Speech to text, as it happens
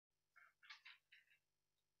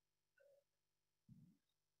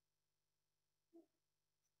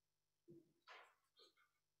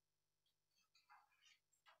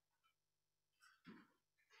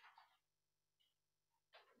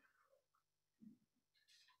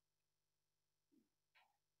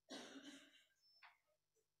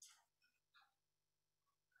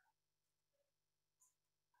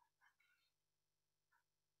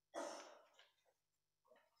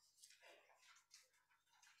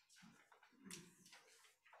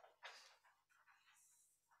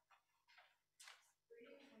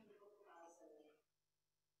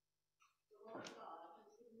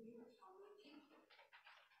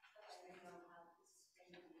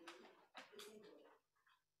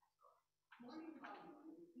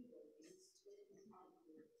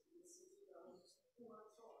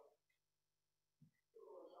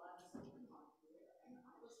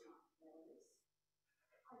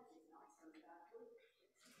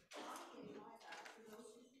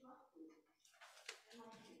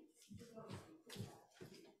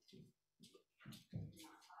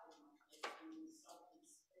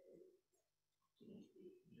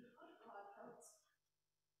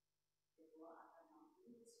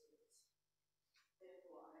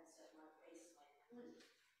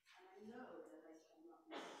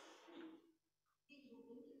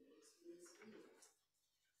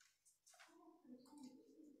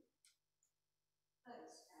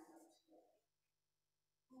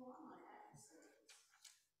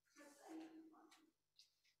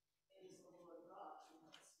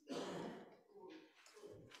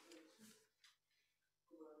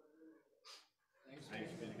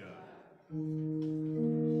Thanks be to God.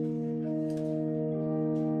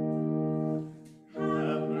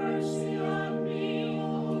 Have mercy on me, O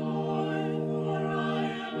Lord, for I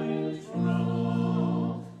am in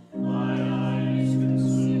trouble. My eyes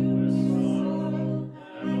consume with sorrow,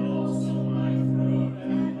 and also my throat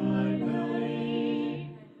and my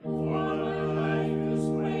belly. For my life is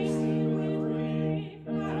wasted with grief,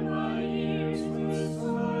 and my years with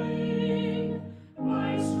sighing.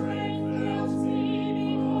 My strength fails me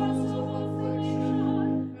because of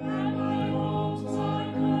affliction, and my bones are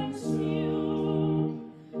consumed.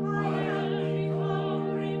 I have become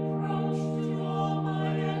a reproach to all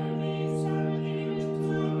my enemies and even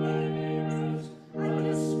to my neighbors, a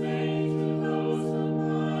dismay to those of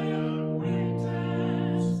my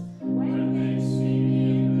acquaintance. When they see me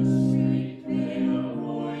in the street, they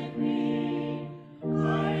avoid me. I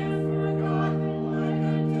am forgotten like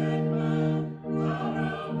a dead man, out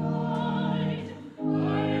of mind.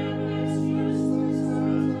 I am as useless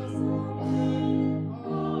as a broken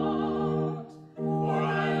pot. For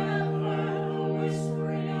I have heard the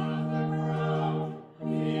whispering of the crowd,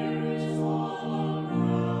 fear is all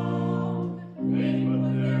around. They put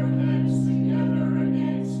their heads together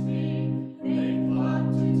against me, they plot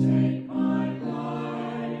to take my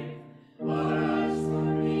life. But as for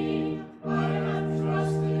me, I have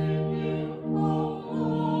trusted in you, O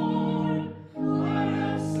Lord. I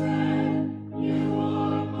have said, you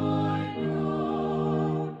are my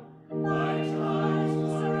God. My times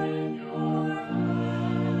are in your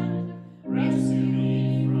hand. Rescue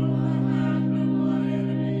me from the hand of my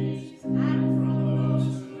enemies and from those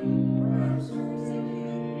who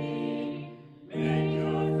persecute me. Make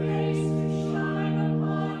your face to shine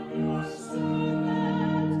upon your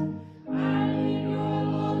servant, and in your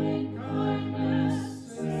loving kindness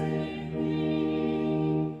save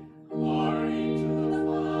me. Glory to the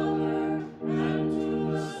Father, and to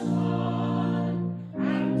the Son,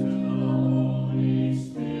 and to the Holy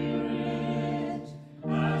Spirit,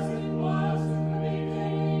 as it was in the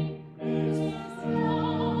beginning, is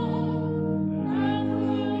now, and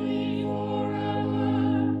will be forever.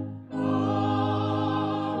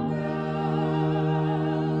 Amen.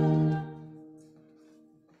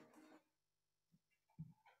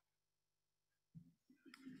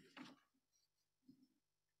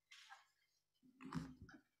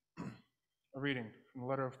 A reading from the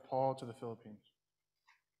letter of Paul to the Philippines.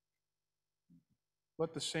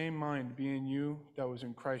 Let the same mind be in you that was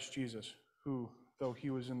in Christ Jesus, who, though he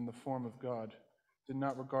was in the form of God, did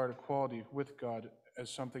not regard equality with God as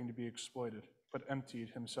something to be exploited, but emptied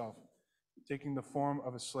himself, taking the form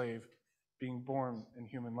of a slave, being born in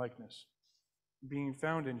human likeness. Being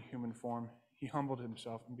found in human form, he humbled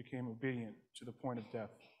himself and became obedient to the point of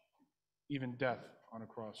death, even death on a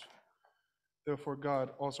cross. Therefore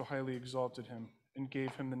God also highly exalted him and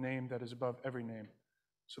gave him the name that is above every name,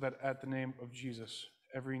 so that at the name of Jesus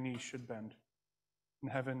every knee should bend, in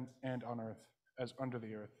heaven and on earth, as under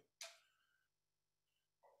the earth,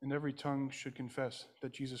 and every tongue should confess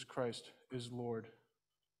that Jesus Christ is Lord,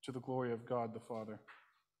 to the glory of God the Father.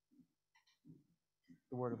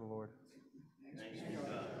 The word of the Lord. Thanks be to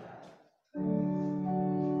God.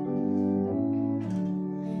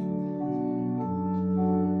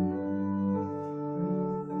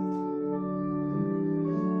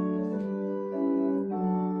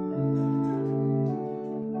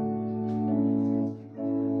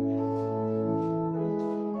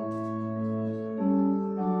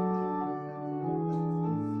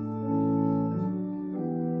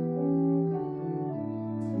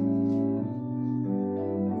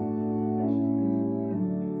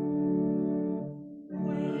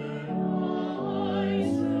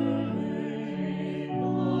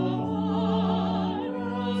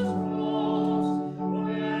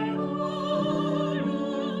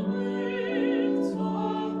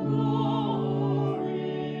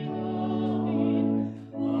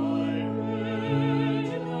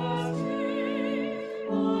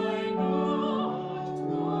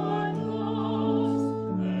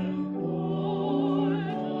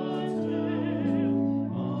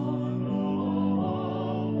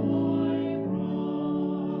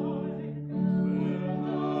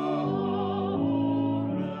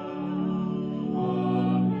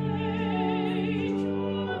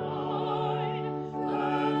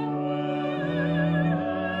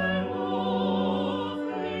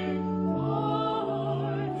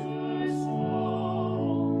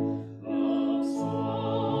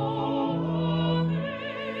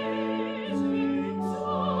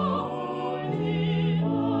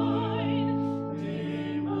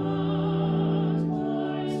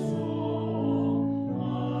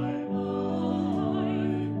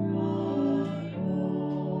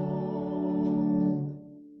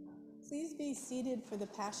 be seated for the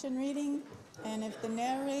Passion reading, and if the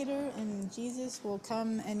narrator and Jesus will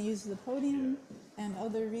come and use the podium, and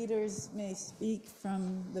other readers may speak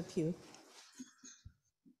from the pew.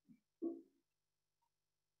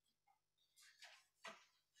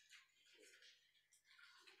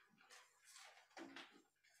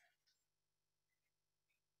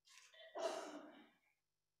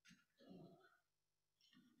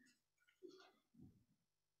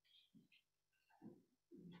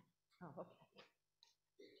 Oh, okay.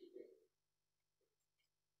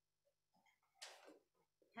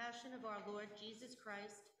 Passion of our Lord Jesus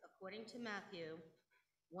Christ, according to Matthew,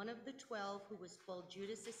 one of the 12 who was called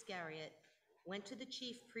Judas Iscariot went to the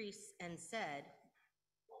chief priests and said,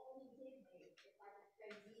 "What will you give me if I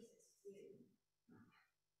betray Jesus to you?"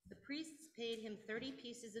 The priests paid him 30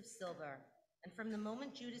 pieces of silver, and from the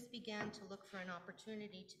moment Judas began to look for an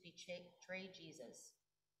opportunity to betray Jesus.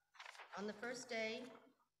 On the first day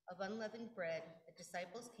of unleavened bread, the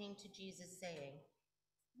disciples came to Jesus saying,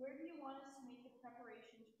 "Where do you want us to make the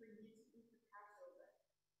preparations for you to eat the Passover?"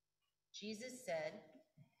 Jesus said,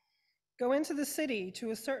 "Go into the city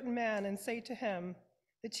to a certain man and say to him,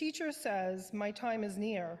 'The teacher says, my time is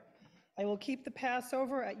near. I will keep the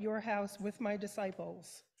Passover at your house with my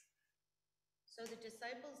disciples.'" So the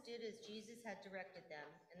disciples did as Jesus had directed them,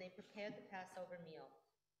 and they prepared the Passover meal.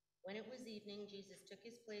 When it was evening, Jesus took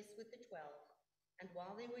his place with the 12, and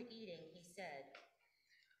while they were eating, he said,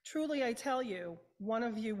 "Truly I tell you, one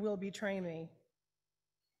of you will betray me."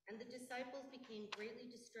 and the disciples became greatly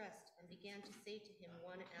distressed and began to say to him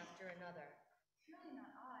one after another, "Surely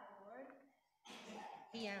not I, Lord."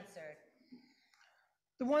 He answered,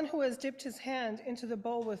 "The one who has dipped his hand into the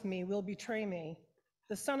bowl with me will betray me.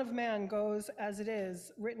 The Son of Man goes as it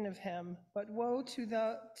is written of him, but woe to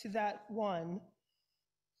that one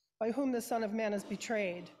by whom the Son of Man is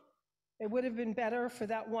betrayed. It would have been better for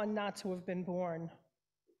that one not to have been born."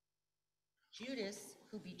 Judas,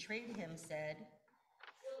 who betrayed him, said,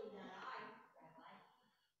 "Surely not I, Rabbi."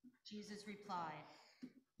 Jesus replied,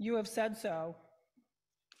 "You have said so."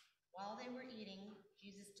 While they were eating,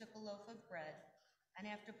 Jesus took a loaf of bread, and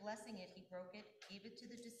after blessing it, he broke it, gave it to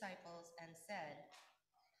the disciples, and said,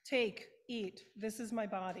 "Take, eat, this is my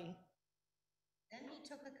body." Then he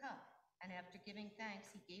took a cup, and after giving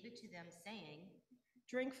thanks, he gave it to them, saying,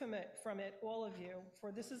 "Drink from it, all of you,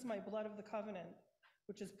 for this is my blood of the covenant,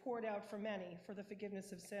 which is poured out for many for the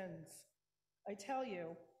forgiveness of sins. I tell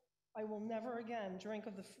you, I will never again drink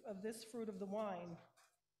of this fruit of the vine,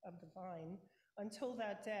 until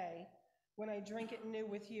that day when I drink it new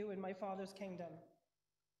with you in my Father's kingdom."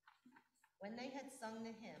 When they had sung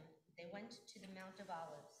the hymn, they went to the Mount of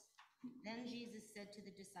Olives. Then Jesus said to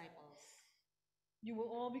the disciples, "You will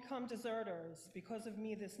all become deserters because of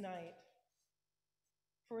me this night.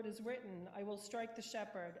 For it is written, I will strike the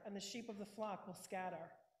shepherd, and the sheep of the flock will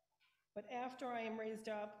scatter. But after I am raised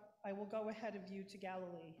up, I will go ahead of you to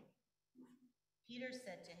Galilee." Peter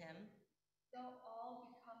said to him, "Though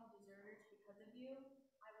all become deserters because of you,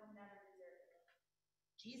 I will never desert you."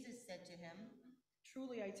 Jesus said to him,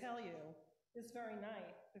 "Truly I tell you, this very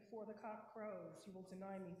night, before the cock crows, you will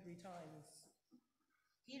deny me 3 times.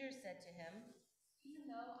 Peter said to him, "Even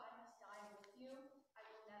though I must die with you,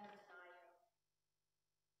 I will never deny you."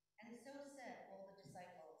 and so said all the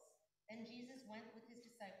disciples. Then Jesus went with his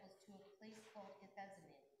disciples to a place called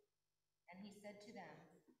Gethsemane, and he said to them,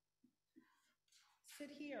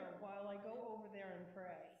 Sit here while I go over there and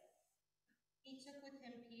pray." He took with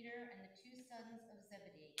him Peter and the 2 sons of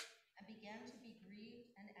Zebedee, and began to be grieved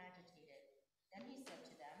and agitated. Then he said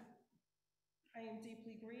to them, "I am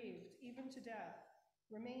deeply grieved, even to death.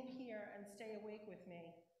 Remain here and stay awake with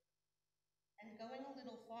me." And going a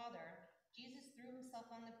little farther, Jesus threw himself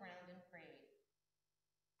on the ground and prayed,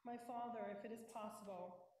 "My Father, if it is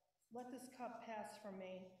possible, let this cup pass from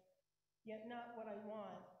me, yet not what I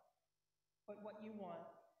want, but what you want."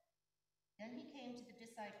 Then he came to the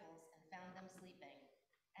disciples and found them sleeping.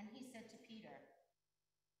 And he said to Peter,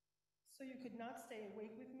 "So you could not stay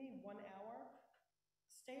awake with me 1 hour?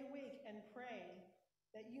 Stay awake and pray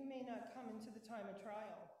that you may not come into the time of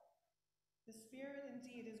trial. The spirit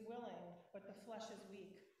indeed is willing, but the flesh is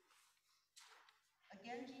weak."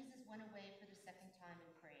 Again Jesus went away for the second time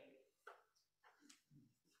and prayed,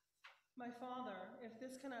 "My Father, if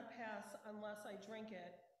this cannot pass unless I drink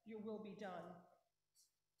it, your will be done."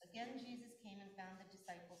 Again Jesus came and found the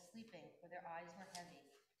disciples sleeping, for their eyes were heavy.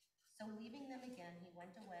 So leaving them again, he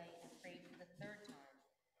went away and prayed for the 3rd time,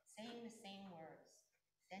 saying the same words.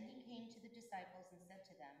 Then he came to the disciples and said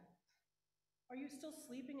to them, "Are you still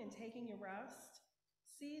sleeping and taking your rest?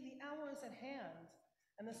 See, the hour is at hand,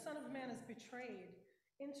 and the Son of Man is betrayed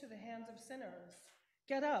into the hands of sinners.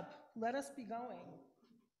 Get up, let us be going.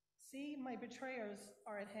 See, my betrayers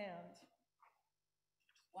are at hand.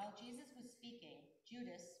 While Jesus was speaking,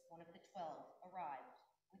 Judas, one of the 12, arrived.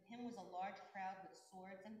 With him was a large crowd with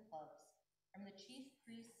swords and clubs from the chief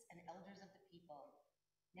priests and elders of the people.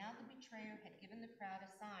 Now the betrayer had given the crowd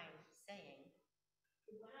a sign, saying,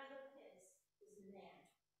 "The one I look is the man.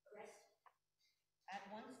 Arrest him."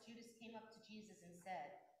 At once Judas came up to Jesus and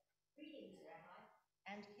said, "Greetings, Rabbi."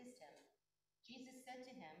 and kissed him. Jesus said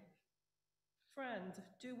to him, Friend,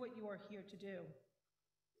 do what you are here to do.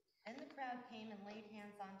 Then the crowd came and laid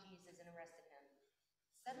hands on Jesus and arrested him.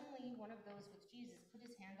 Suddenly, one of those with Jesus put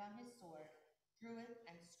his hand on his sword, drew it,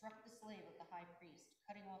 and struck the slave of the high priest,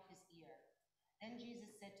 cutting off his ear. Then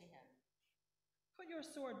Jesus said to him, Put your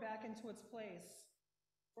sword back into its place,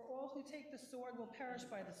 for all who take the sword will perish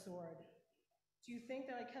by the sword. Do you think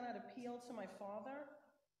that I cannot appeal to my Father,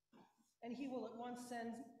 and he will at once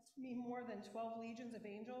send me more than 12 legions of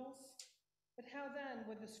angels? But how then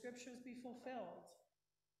would the scriptures be fulfilled,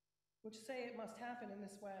 which say it must happen in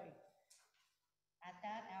this way? At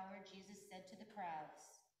that hour, Jesus said to the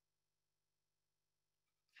crowds,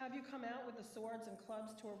 Have you come out with the swords and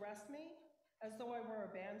clubs to arrest me, as though I were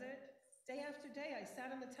a bandit? Day after day I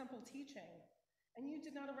sat in the temple teaching, and you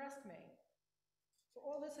did not arrest me. For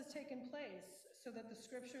all this has taken place so that the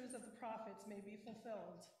scriptures of the prophets may be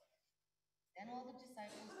fulfilled. Then all the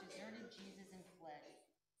disciples deserted Jesus and fled.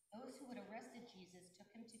 Those who had arrested Jesus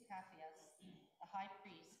took him to Caiaphas, the high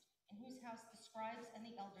priest, in whose house the scribes and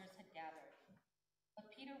the elders had gathered.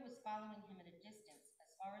 But Peter was following him at a distance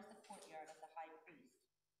as far as the courtyard of the high priest.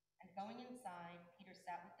 And going inside, Peter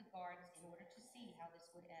sat with the guards in order to see how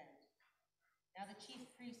this would end. Now the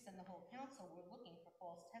chief priests and the whole council were looking for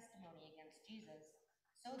false testimony against Jesus,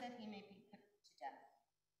 so that he may be put to death.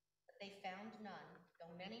 But they found none,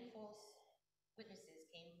 though many false witnesses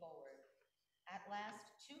came forward. At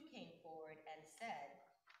last, two came forward and said,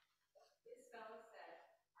 "This fellow said,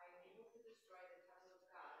 I am able to destroy the temple of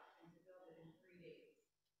God and to build it in 3 days."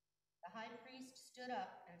 The high priest stood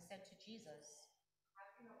up and said to Jesus,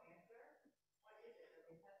 "Have you no answer? What is it that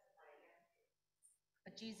they testify against you?"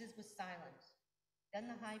 but Jesus was silent. Then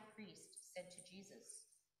the high priest said to Jesus,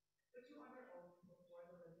 "Put you under oath before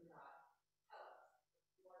the living God. Tell us,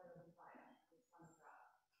 if you are the Messiah, the Son of God."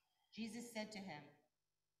 Jesus said to him,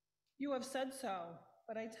 You have said so,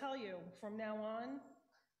 but I tell you, from now on,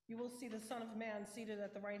 you will see the Son of Man seated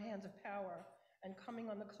at the right hand of power and coming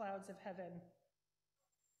on the clouds of heaven.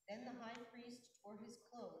 Then the high priest tore his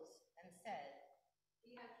clothes and said,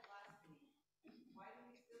 "He has blasphemed. Why do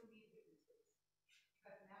you still need witnesses? You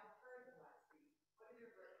have now heard the blasphemy. What is your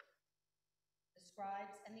verdict?" The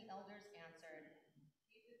scribes and the elders answered.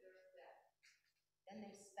 "He deserves death." Then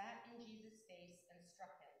they spat in Jesus' face and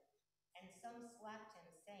struck him. And some slapped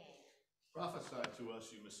him, saying, Prophesy to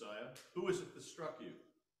us, you Messiah. Who is it that struck you?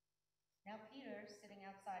 Now Peter, sitting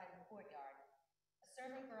outside in the courtyard, a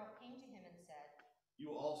servant girl came to him and said,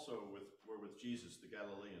 You also were with Jesus the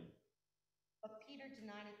Galilean. but Peter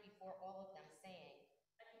denied it before all of them, saying,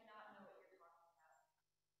 I do not know what you're talking about.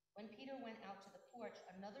 When Peter went out to the porch,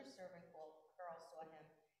 another servant girl saw him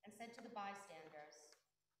and said to the bystanders,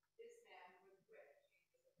 "This man was with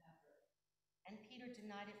Jesus of Nazareth." and Peter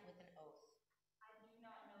denied it with an oath. I do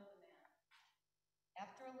not know the man.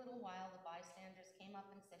 After a little while, the bystanders came up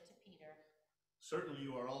and said to Peter, Certainly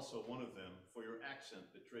you are also one of them, for your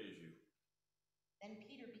accent betrays you. Then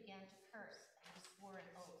Peter began to curse, and he swore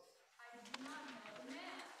an oath. I do not know the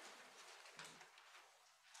man.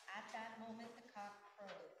 At that moment the cock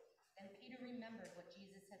crowed. Then Peter remembered what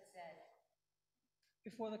Jesus had said,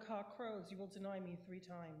 Before the cock crows, you will deny me 3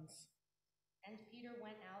 times. and Peter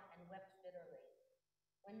went out and wept bitterly.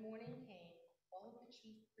 When morning came, all of the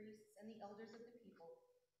chief priests and the elders of the people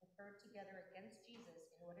conferred together against Jesus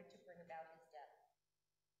in order to bring about his death.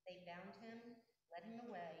 They bound him, led him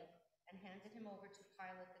away, and handed him over to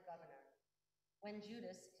Pilate the governor. When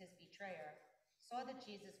Judas, his betrayer, saw that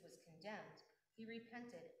Jesus was condemned, he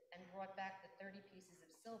repented and brought back the 30 pieces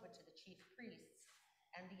of silver to the chief priests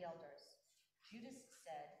and the elders. Judas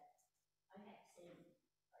said, I have sinned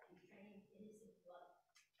by betraying innocent blood.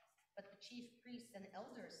 but the chief priests and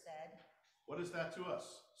elders said, What is that to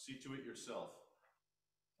us? See to it yourself.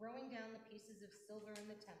 Throwing down the pieces of silver in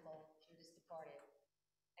the temple, Judas departed,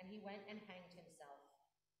 and he went and hanged himself.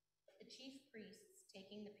 But the chief priests,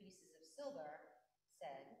 taking the pieces of silver,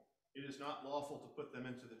 said, It is not lawful to put them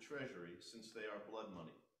into the treasury, since they are blood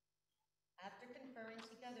money. After conferring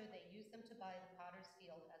together, they used them to buy the potter's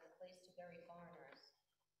field as a place to bury foreigners.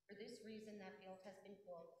 For this reason, that field has been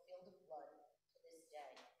called the field of blood to this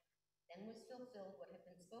day. Then was fulfilled what had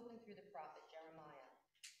been spoken through the prophet Jeremiah.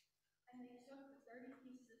 And they took the 30 pieces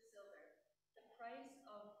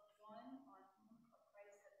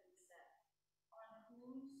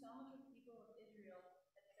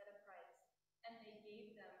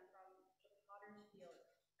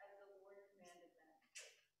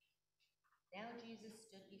Jesus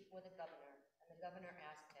stood before the governor, and the governor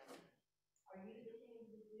asked him, Are you the king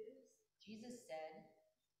of the Jews? Jesus said,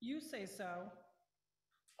 You say so.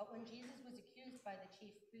 but when Jesus was accused by the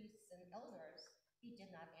chief priests and elders, he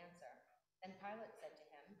did not answer. Then Pilate said to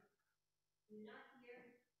him, Do you not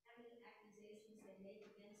hear how many accusations they make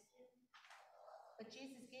against him? but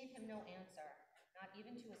Jesus gave him no answer, not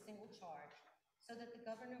even to a single charge, so that the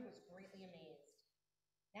governor was greatly amazed.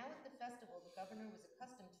 Now at the festival, the governor was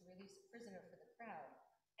accustomed to release a prisoner for the crowd,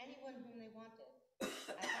 anyone whom they wanted.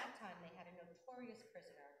 At that time, they had a notorious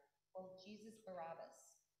prisoner called Jesus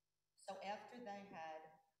Barabbas. So after they had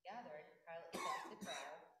gathered, Pilate said to the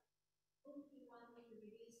crowd, Whom do you want me to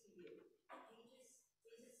release to you?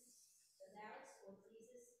 Jesus Lazarus, or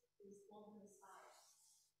Jesus who is called the Messiah?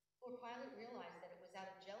 for Pilate realized that it was out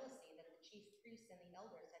of jealousy that the chief priests and the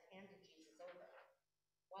elders had handed Jesus over.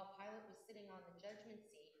 While Pilate was sitting on the judgment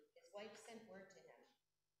seat, his wife sent word to him.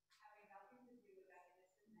 Having nothing to do with that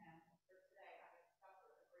innocent man, for today I have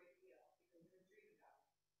suffered a great deal because of the dream about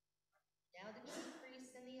him. Now the chief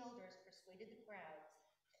priests and the elders persuaded the crowds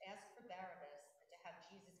to ask for Barabbas and to have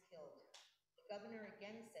Jesus killed. The governor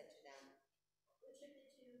again said to them, Which of the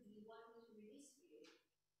two do you want me to release for you?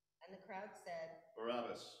 and the crowd said,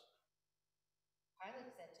 Barabbas.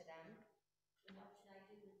 Pilate said to them, And what should I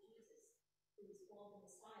do with Jesus, who is called the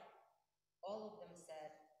Messiah? all of them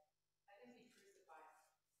said. Let him be crucified.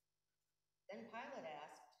 Then Pilate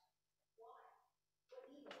asked, Why? What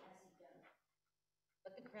evil has he done?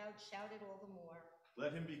 but the crowd shouted all the more.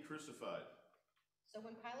 Let him be crucified. So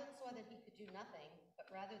when Pilate saw that he could do nothing, but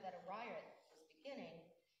rather that a riot was beginning,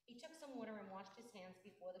 he took some water and washed his hands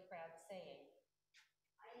before the crowd, saying,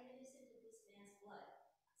 I am innocent of this man's blood.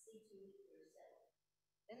 See to it for yourself.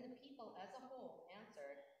 then the people as a whole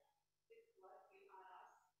answered. His blood be on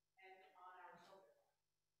us and on our children.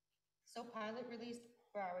 So Pilate released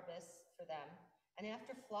Barabbas for them, and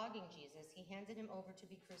after flogging Jesus, he handed him over to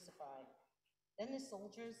be crucified. Then the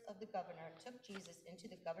soldiers of the governor took Jesus into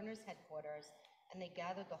the governor's headquarters, and they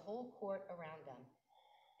gathered the whole court around them.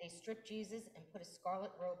 They stripped Jesus and put a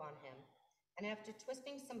scarlet robe on him, and after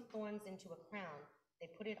twisting some thorns into a crown,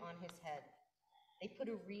 they put it on his head. They put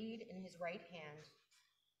a reed in his right hand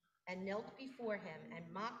and knelt before him and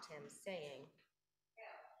mocked him, saying,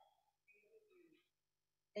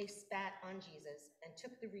 They spat on Jesus and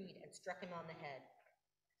took the reed and struck him on the head.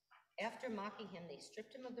 After mocking him, they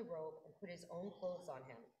stripped him of the robe and put his own clothes on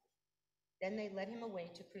him. Then they led him away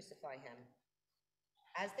to crucify him.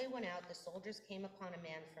 As they went out, the soldiers came upon a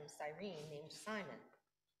man from Cyrene named Simon.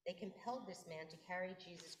 They compelled this man to carry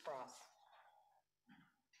Jesus' cross.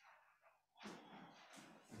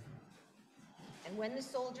 And when the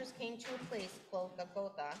soldiers came to a place called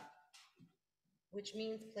Golgotha, which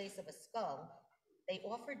means place of a skull, they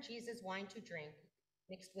offered Jesus wine to drink,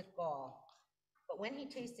 mixed with gall. But when he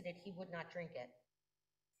tasted it, he would not drink it.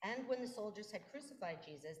 And when the soldiers had crucified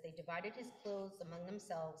Jesus, they divided his clothes among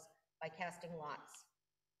themselves by casting lots.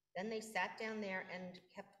 Then they sat down there and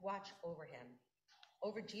kept watch over him.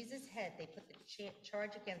 Over Jesus' head, they put the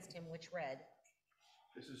charge against him, which read,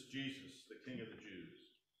 This is Jesus, the King of the Jews.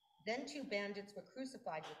 Then 2 bandits were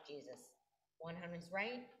crucified with Jesus, one on his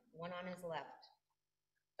right, one on his left.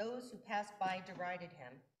 Those who passed by derided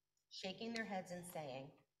him, shaking their heads and saying,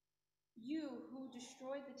 You who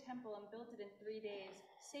destroyed the temple and built it in 3 days,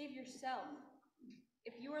 save yourself.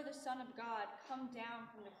 If you are the Son of God, come down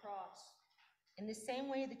from the cross. In the same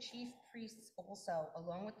way, the chief priests also,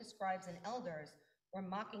 along with the scribes and elders, were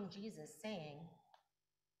mocking Jesus, saying,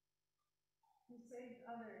 He saved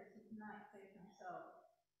others, he cannot save himself.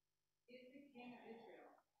 He is the King of Israel.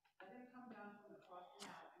 Let him come down from the cross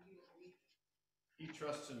now, and you will believe him. He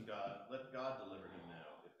trusts in God. Let God deliver him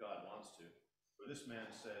now, if God wants to. For this man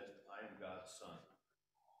said, I am God's son.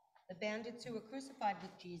 The bandits who were crucified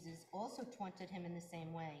with Jesus also taunted him in the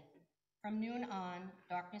same way. From noon on,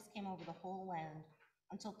 darkness came over the whole land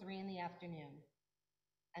until 3 p.m.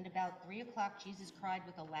 And about 3 o'clock, Jesus cried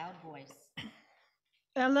with a loud voice.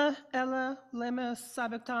 Ella, Ella, lema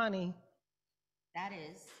sabachthani. That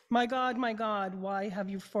is, My God, why have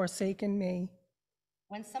you forsaken me?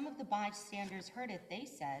 when some of the bystanders heard it, they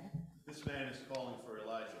said, This man is calling for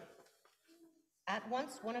Elijah. At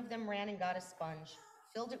once one of them ran and got a sponge,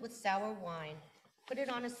 filled it with sour wine, put it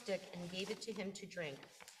on a stick, and gave it to him to drink.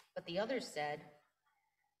 But the others said,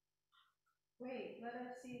 Wait, let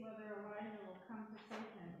us see whether Elijah will come to save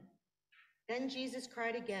him. Then Jesus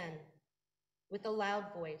cried again with a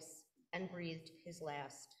loud voice and breathed his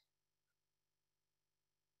last.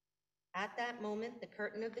 At that moment, the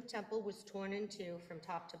curtain of the temple was torn in two from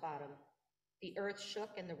top to bottom. The earth shook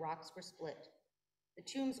and the rocks were split. The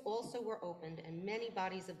tombs also were opened, and many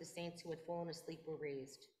bodies of the saints who had fallen asleep were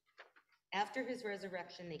raised. After his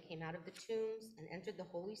resurrection, they came out of the tombs and entered the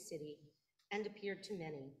holy city and appeared to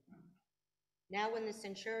many. Now when the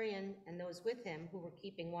centurion and those with him who were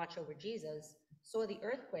keeping watch over Jesus saw the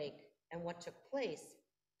earthquake and what took place,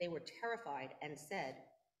 they were terrified and said,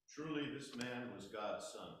 Truly this man was God's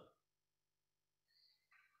son.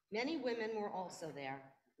 Many women were also there,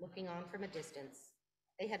 looking on from a distance.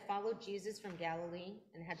 They had followed Jesus from Galilee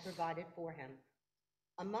and had provided for him.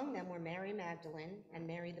 Among them were Mary Magdalene and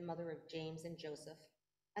Mary, the mother of James and Joseph,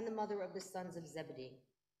 and the mother of the sons of Zebedee.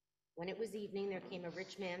 When it was evening, there came a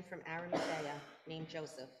rich man from Arimathea named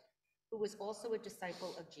Joseph, who was also a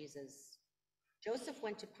disciple of Jesus. Joseph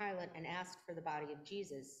went to Pilate and asked for the body of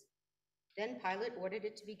Jesus. Then Pilate ordered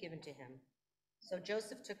it to be given to him. So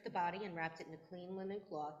Joseph took the body and wrapped it in a clean linen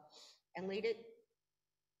cloth and laid it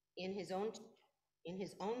in his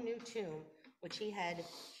own new tomb, which he had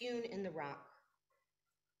hewn in the rock.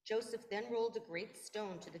 Joseph then rolled a great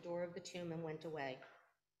stone to the door of the tomb and went away.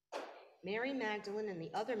 Mary Magdalene and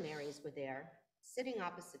the other Marys were there, sitting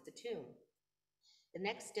opposite the tomb. The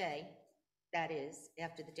next day, that is,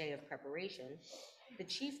 after the day of preparation, the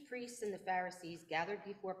chief priests and the Pharisees gathered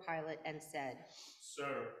before Pilate and said,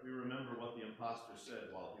 Sir, we remember what the impostor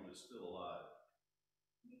said while he was still alive.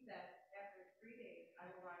 He said, after 3 days, I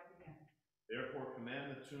will rise again. Therefore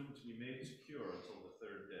command the tomb to be made secure until the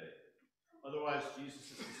third day. Otherwise,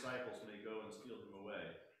 Jesus' disciples may go and steal him away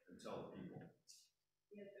and tell the people.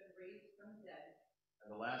 He has been raised from the dead.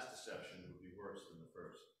 And the last deception would be worse than the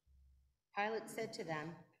first. Pilate said to them,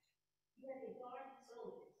 You have a guard and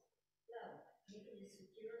soldiers. Go, make it as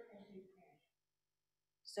secure as you can.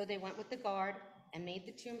 So they went with the guard and made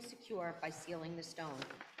the tomb secure by sealing the stone.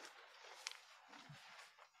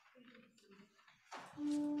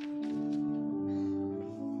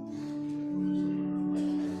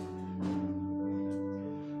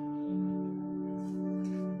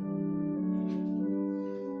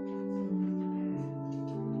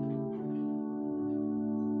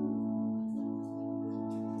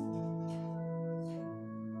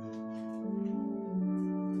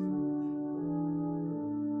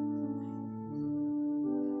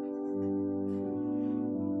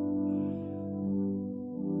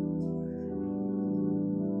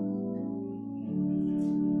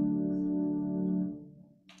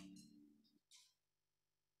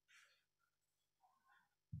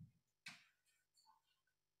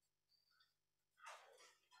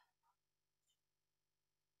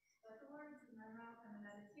 Let the words of my mouth and the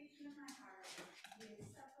meditation of my heart be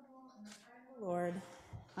acceptable in the sight of the Lord.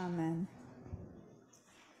 Amen.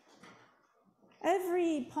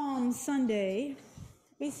 Every Palm Sunday,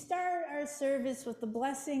 we start our service with the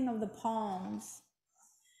blessing of the palms.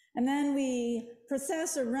 And then we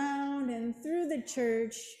process around and through the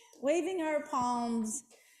church, waving our palms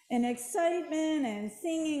in excitement and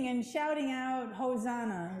singing and shouting out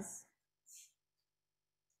hosannas.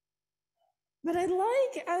 But I'd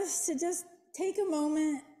like us to just take a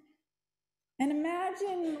moment and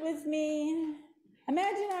imagine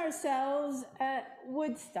ourselves at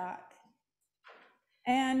Woodstock.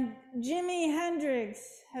 And Jimi Hendrix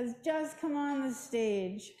has just come on the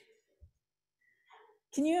stage.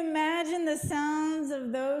 Can you imagine the sounds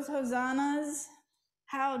of those hosannas?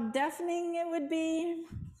 How deafening it would be?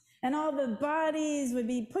 And all the bodies would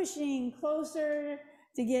be pushing closer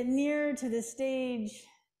to get near to the stage.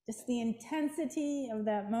 Just the intensity of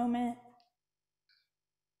that moment.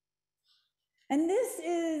 And this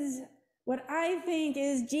is what I think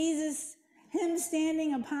is Jesus, him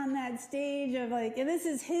standing upon that stage of this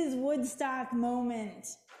is his Woodstock moment.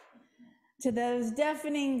 To those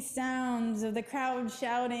deafening sounds of the crowd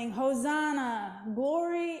shouting, Hosanna,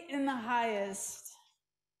 glory in the highest.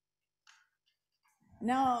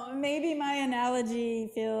 Now, maybe my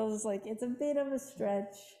analogy feels like it's a bit of a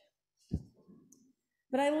stretch.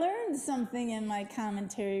 But I learned something in my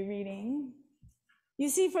commentary reading. You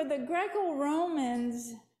see, for the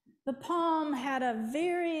Greco-Romans, the palm had a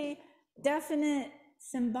very definite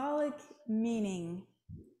symbolic meaning.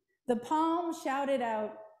 The palm shouted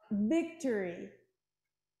out victory.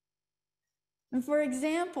 And for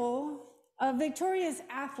example, a victorious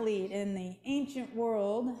athlete in the ancient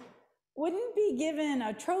world wouldn't be given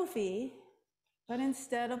a trophy, but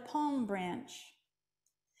instead a palm branch.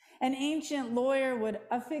 An ancient lawyer would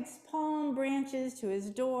affix palm branches to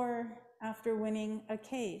his door after winning a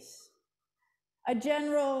case. A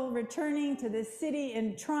general returning to the city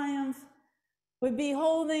in triumph would be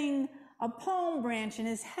holding a palm branch in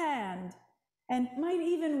his hand and might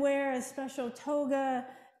even wear a special toga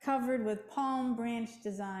covered with palm branch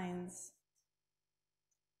designs.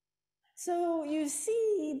 So you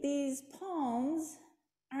see, these palms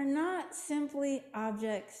are not simply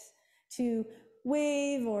objects to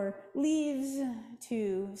wave or leaves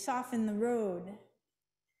to soften the road.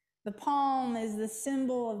 The palm is the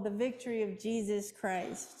symbol of the victory of Jesus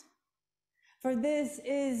Christ. For this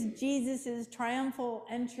is Jesus' triumphal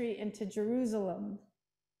entry into Jerusalem.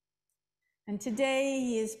 And today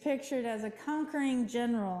he is pictured as a conquering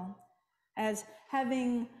general, as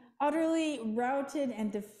having utterly routed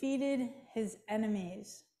and defeated his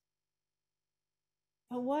enemies.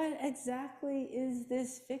 But what exactly is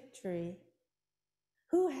this victory?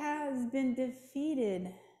 Who has been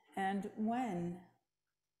defeated and when?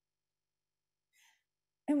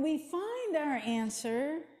 And we find our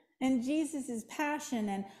answer in Jesus' passion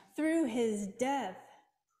and through his death.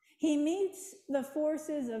 He meets the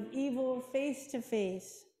forces of evil face to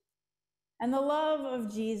face. And the love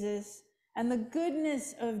of Jesus and the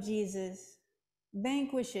goodness of Jesus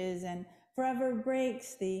vanquishes and forever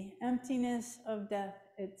breaks the emptiness of death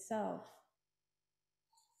itself.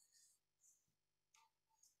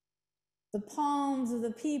 The palms of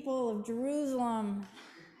the people of Jerusalem,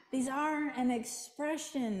 these are an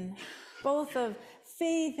expression both of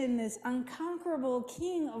faith in this unconquerable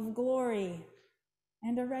King of glory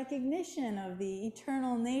and a recognition of the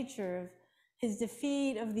eternal nature of his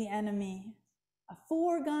defeat of the enemy, a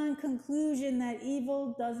foregone conclusion that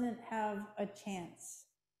evil doesn't have a chance.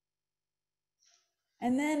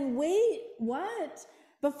 And then wait, what?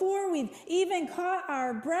 Before we've even caught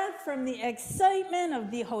our breath from the excitement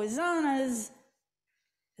of the hosannas,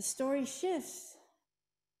 the story shifts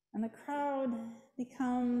and the crowd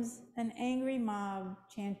becomes an angry mob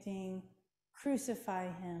chanting,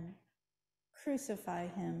 "Crucify him, crucify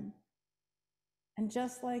him." And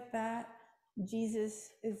just like that,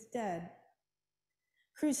 Jesus is dead.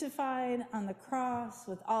 Crucified on the cross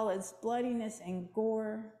with all its bloodiness and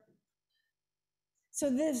gore. So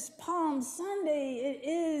this Palm Sunday, it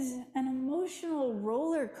is an emotional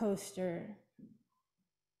roller coaster.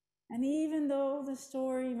 And even though the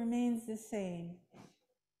story remains the same,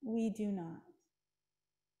 we do not.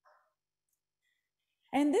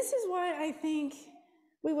 And this is why I think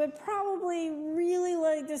we would probably really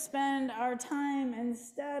like to spend our time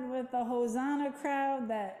instead with the Hosanna crowd,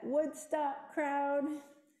 that Woodstock crowd,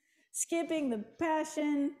 skipping the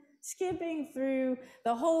Passion, skipping through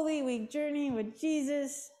the Holy Week journey with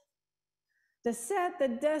Jesus, to set the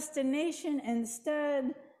destination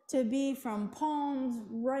instead to be from palms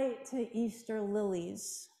right to Easter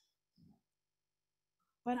lilies.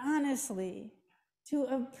 But honestly, to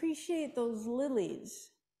appreciate those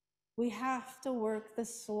lilies, we have to work the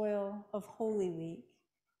soil of Holy Week.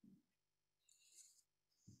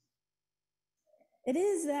 It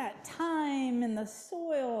is that time in the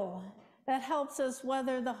soil that helps us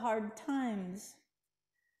weather the hard times.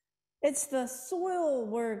 It's the soil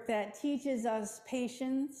work that teaches us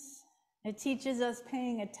patience. It teaches us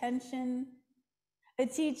paying attention.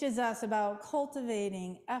 It teaches us about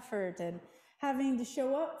cultivating effort and having to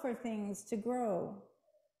show up for things to grow.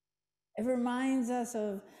 It reminds us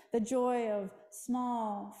of the joy of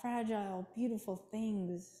small, fragile, beautiful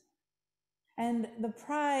things, and the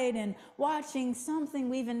pride in watching something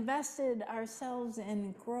we've invested ourselves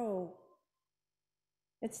in grow.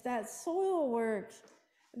 It's that soil work,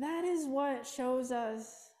 that is what shows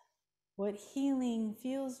us what healing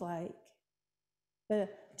feels like. The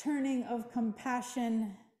turning of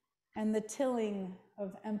compassion and the tilling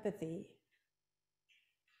of empathy.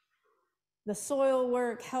 The soil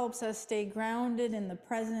work helps us stay grounded in the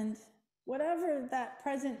present, whatever that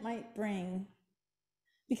present might bring,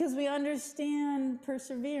 because we understand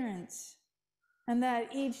perseverance and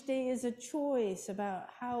that each day is a choice about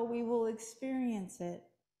how we will experience it.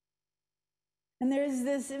 And there's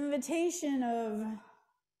this invitation of,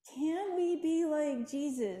 can we be like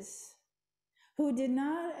Jesus, who did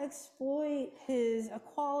not exploit his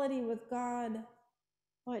equality with God,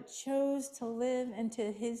 but chose to live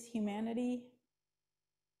into his humanity?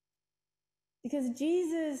 Because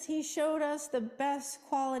Jesus, he showed us the best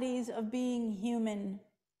qualities of being human,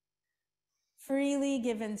 freely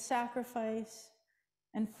given sacrifice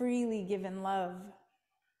and freely given love,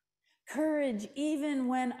 courage even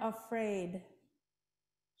when afraid,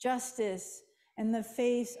 justice in the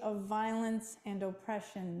face of violence and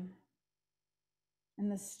oppression,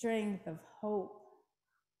 and the strength of hope.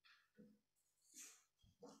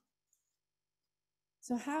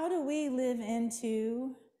 So how do we live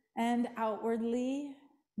into and outwardly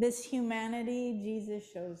this humanity Jesus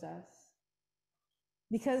shows us?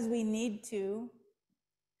 Because we need to.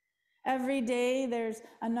 Every day there's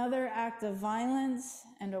another act of violence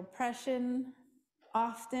and oppression,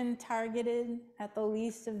 often targeted at the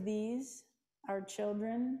least of these, our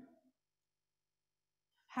children?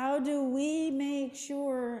 How do we make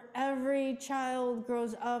sure every child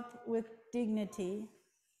grows up with dignity?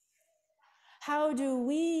 How do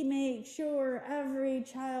we make sure every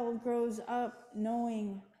child grows up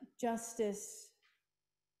knowing justice?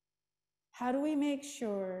 How do we make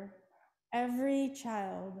sure every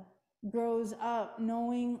child grows up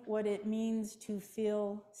knowing what it means to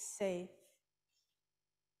feel safe?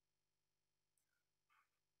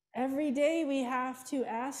 Every day we have to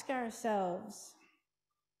ask ourselves,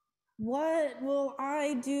 what will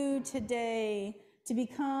I do today to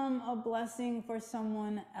become a blessing for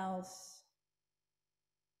someone else?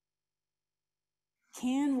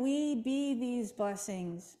 Can we be these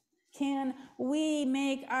blessings? Can we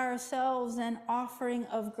make ourselves an offering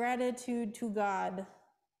of gratitude to God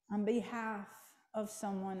on behalf of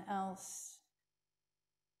someone else?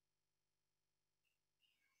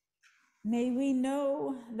 May we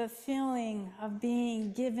know the feeling of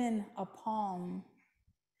being given a palm,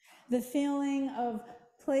 the feeling of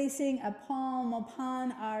placing a palm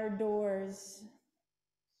upon our doors.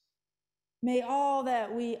 May all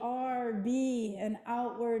that we are be an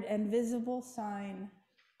outward and visible sign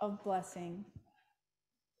of blessing.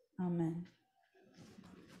 Amen.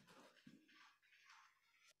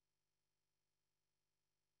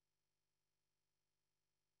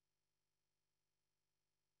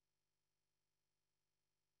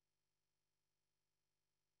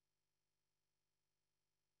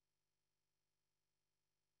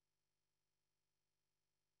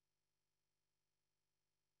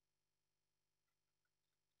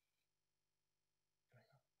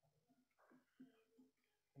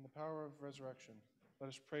 In the power of resurrection, let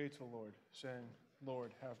us pray to the Lord, saying,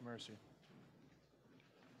 Lord, have mercy.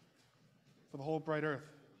 For the whole bright earth,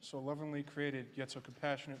 so lovingly created, yet so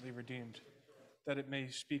compassionately redeemed, that it may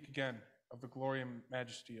speak again of the glory and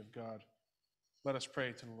majesty of God, let us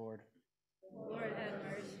pray to the Lord. Lord, have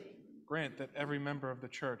mercy. Grant that every member of the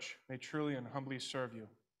church may truly and humbly serve you.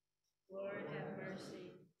 Lord, have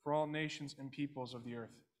mercy. For all nations and peoples of the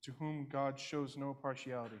earth, to whom God shows no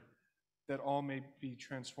partiality, that all may be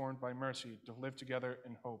transformed by mercy to live together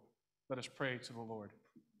in hope. Let us pray to the Lord.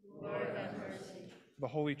 Lord, have mercy. The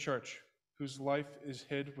Holy Church, whose life is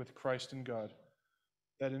hid with Christ in God,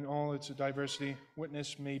 that in all its diversity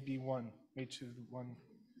witness may be one, made to one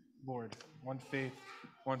Lord, one faith,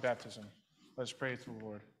 one baptism. Let us pray to the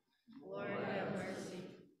Lord. Lord, have mercy.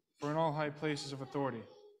 For in all high places of authority,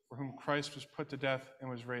 for whom Christ was put to death and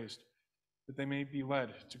was raised, that they may be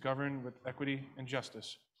led to govern with equity and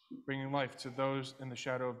justice, bringing life to those in the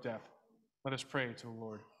shadow of death. Let us pray to the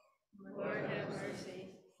Lord. Lord, have mercy.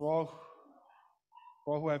 For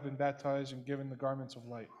all who have been baptized and given the garments of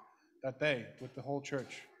light, that they, with the whole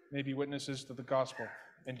church, may be witnesses to the gospel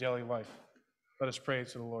in daily life. Let us pray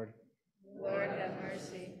to the Lord. Lord, have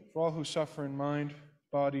mercy. For all who suffer in mind,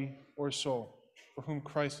 body, or soul, for whom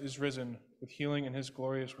Christ is risen with healing in his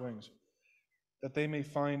glorious wings, that they may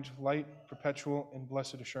find light, perpetual, and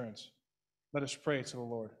blessed assurance. Let us pray to the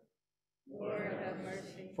Lord. Lord, have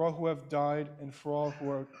mercy. For all who have died and for all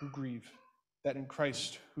who grieve, that in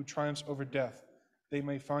Christ, who triumphs over death, they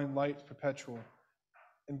may find light, perpetual,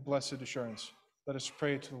 and blessed assurance. Let us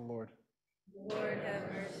pray to the Lord. Lord, have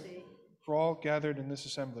mercy. For all gathered in this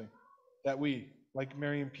assembly, that we, like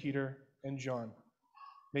Mary and Peter and John,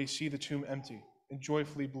 may see the tomb empty and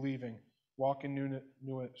joyfully believing, walk in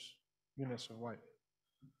newness of life.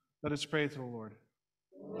 Let us pray to the Lord.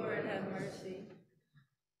 Lord, have mercy.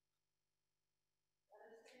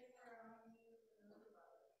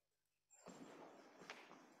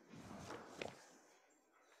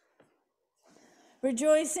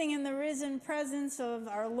 Rejoicing in the risen presence of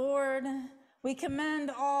our Lord, we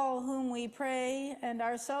commend all whom we pray and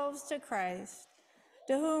ourselves to Christ,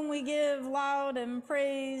 to whom we give loud and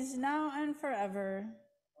praise now and forever.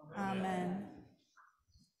 Amen.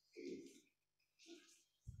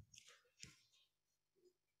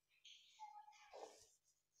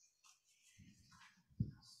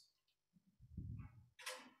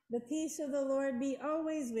 The peace of the Lord be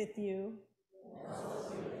always with you.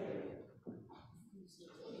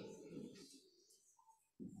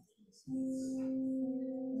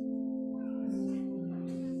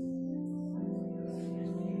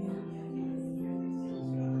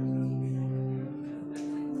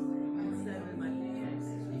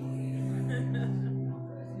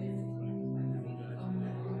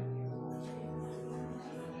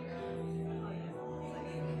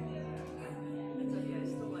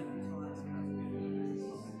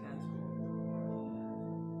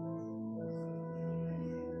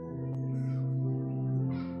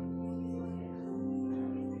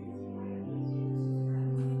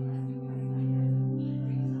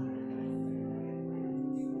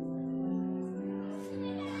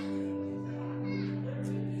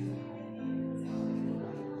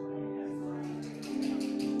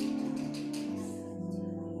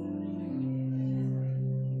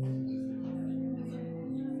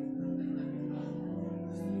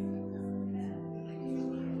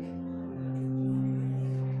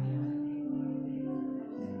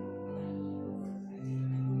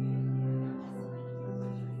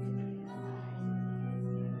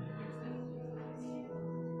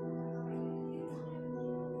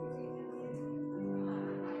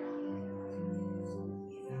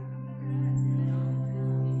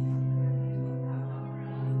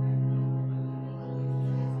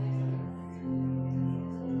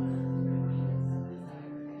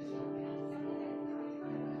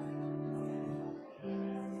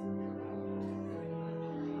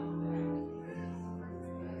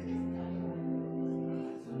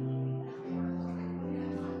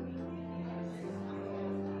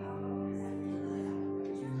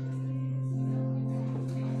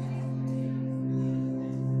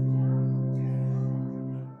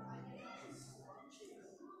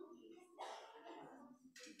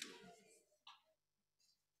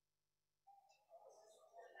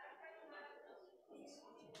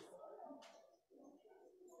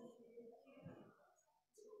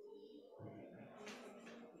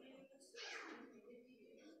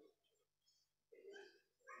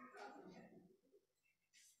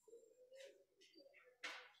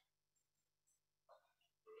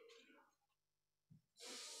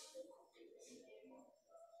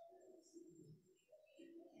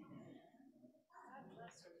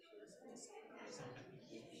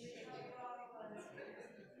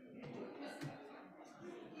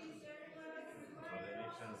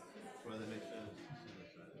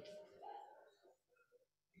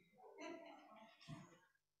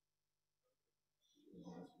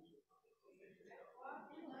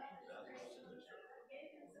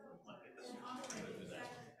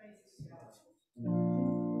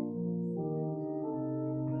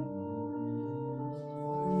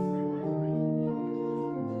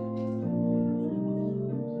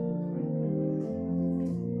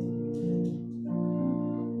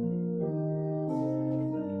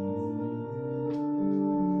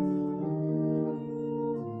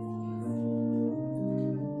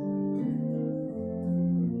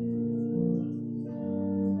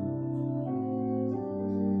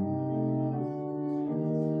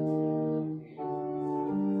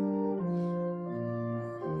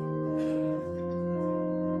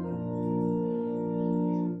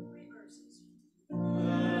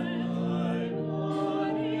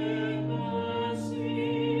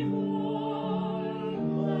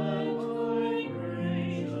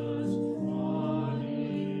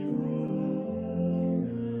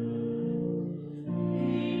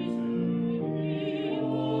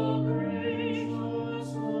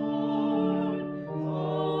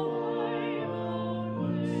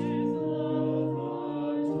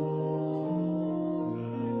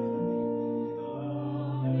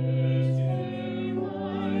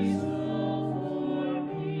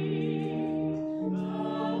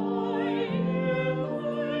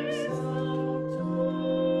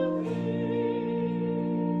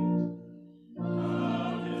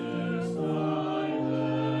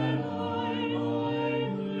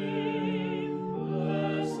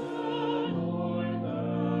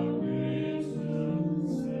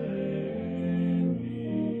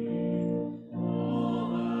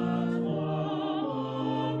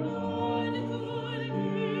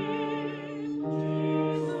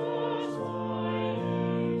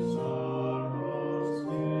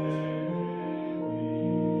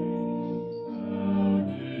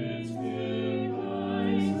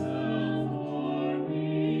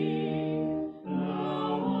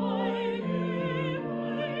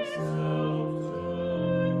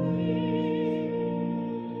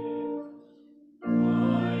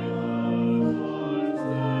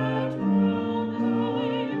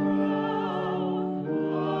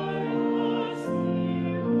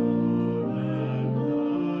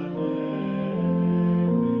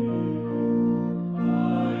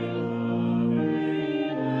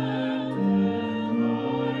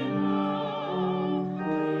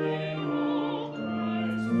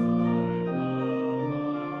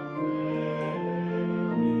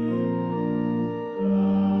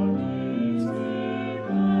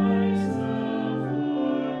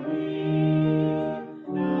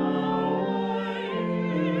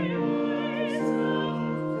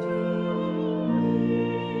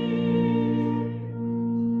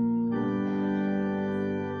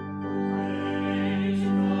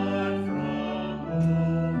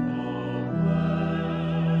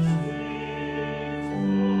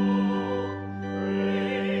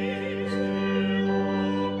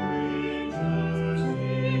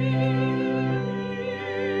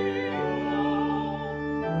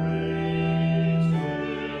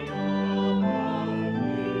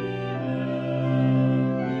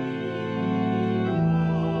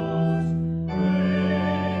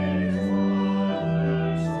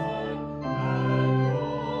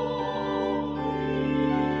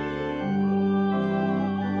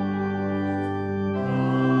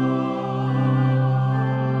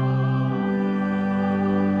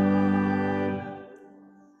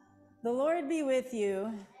 with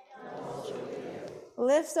you.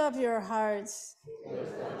 Lift up your hearts.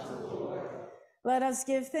 Let us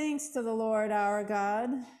give thanks to the Lord our God.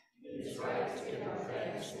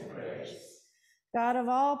 God of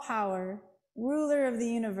all power, ruler of the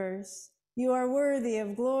universe, you are worthy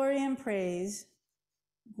of glory and praise.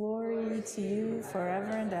 Glory to you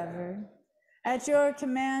forever and ever. At your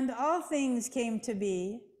command, all things came to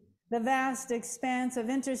be. The vast expanse of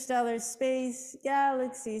interstellar space,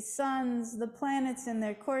 galaxies, suns, the planets in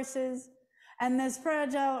their courses, and this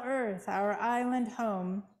fragile earth, our island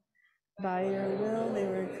home. By your will they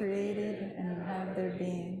were created and have their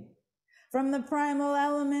being. From the primal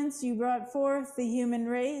elements you brought forth the human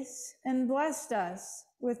race and blessed us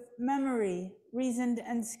with memory, reason,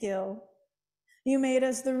 and skill. You made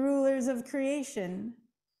us the rulers of creation,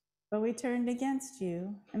 but we turned against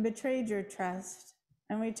you and betrayed your trust,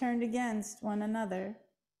 and we turned against one another.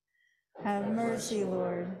 Have mercy,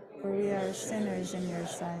 Lord, for we are sinners in your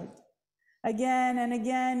sight. Again and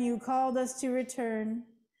again you called us to return.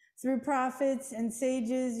 Through prophets and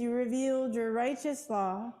sages you revealed your righteous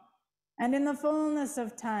law, and in the fullness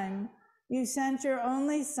of time you sent your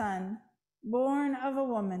only Son, born of a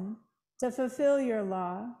woman, to fulfill your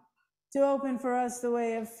law, to open for us the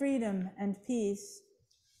way of freedom and peace.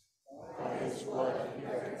 By his blood he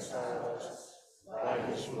reconciled us. By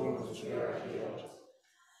his wounds we are healed.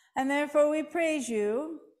 And therefore we praise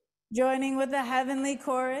you, joining with the heavenly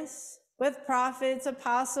chorus, with prophets,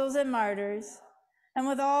 apostles, and martyrs, and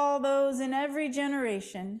with all those in every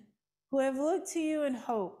generation who have looked to you in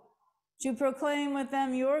hope to proclaim with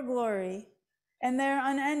them your glory and their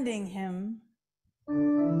unending hymn.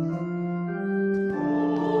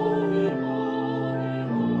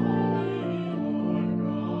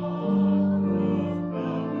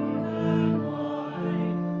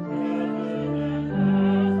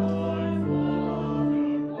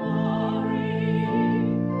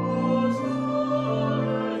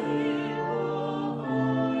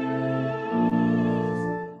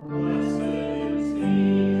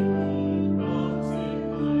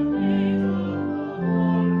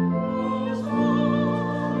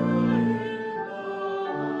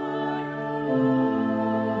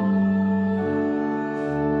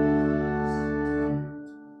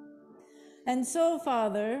 And so,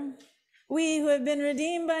 Father, we who have been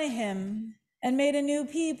redeemed by him and made a new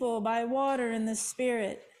people by water and the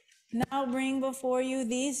Spirit, now bring before you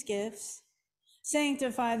these gifts.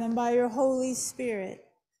 Sanctify them by your Holy Spirit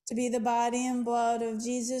to be the body and blood of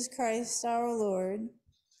Jesus Christ our Lord.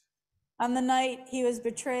 On the night he was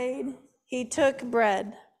betrayed, he took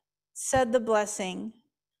bread, said the blessing,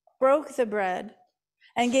 broke the bread,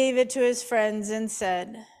 and gave it to his friends and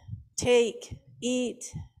said, "Take,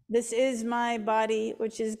 eat. This is my body,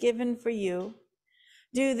 which is given for you.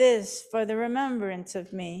 Do this for the remembrance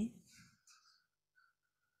of me."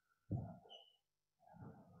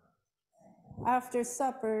 After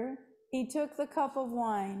supper, he took the cup of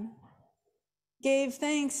wine, gave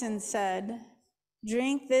thanks and said,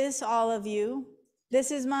 "Drink this, all of you.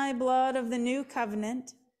 This is my blood of the new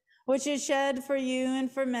covenant, which is shed for you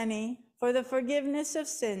and for many for the forgiveness of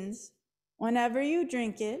sins. Whenever you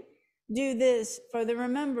drink it, do this for the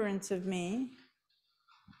remembrance of me."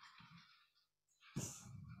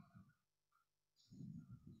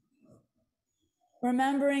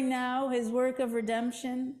 Remembering now his work of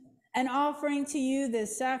redemption and offering to you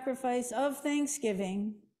this sacrifice of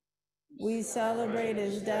thanksgiving, we celebrate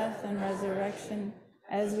his death and resurrection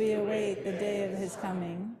as we await the day of his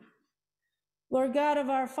coming. Lord God of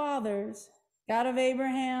our fathers, God of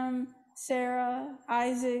Abraham, Sarah,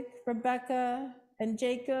 Isaac, Rebekah, and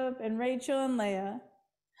Jacob, and Rachel and Leah,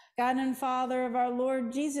 God and Father of our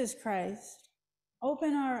Lord Jesus Christ,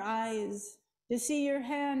 open our eyes to see your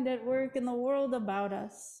hand at work in the world about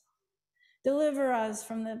us. Deliver us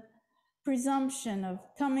from the presumption of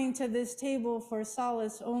coming to this table for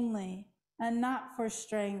solace only and not for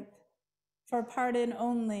strength, for pardon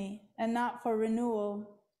only and not for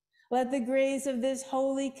renewal. Let the grace of this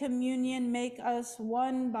holy communion make us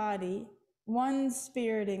one body, one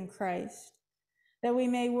spirit in Christ, that we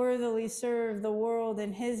may worthily serve the world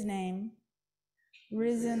in his name.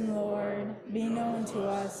 Risen Lord, be known to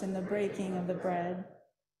us in the breaking of the bread.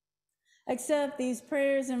 Accept these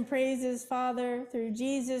prayers and praises, Father, through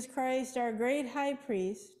Jesus Christ, our great high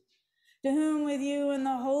priest, to whom with you and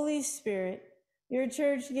the Holy Spirit, your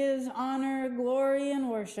church gives honor, glory,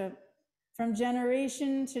 and worship from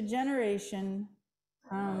generation to generation.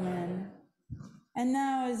 Amen. And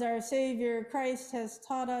now, as our Savior Christ has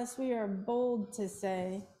taught us, we are bold to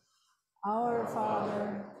say, "Our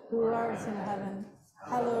Father, who art in heaven,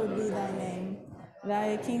 hallowed be thy name.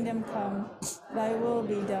 Thy kingdom come, thy will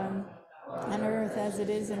be done, on earth as it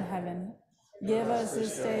is in heaven. Give us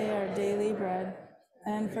this day our daily bread,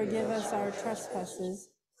 and forgive us our trespasses,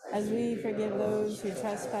 as we forgive those who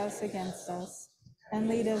trespass against us. And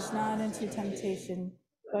lead us not into temptation,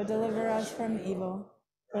 but deliver us from evil.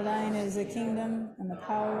 For thine is the kingdom, and the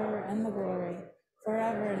power, and the glory,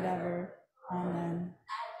 forever and ever. Amen.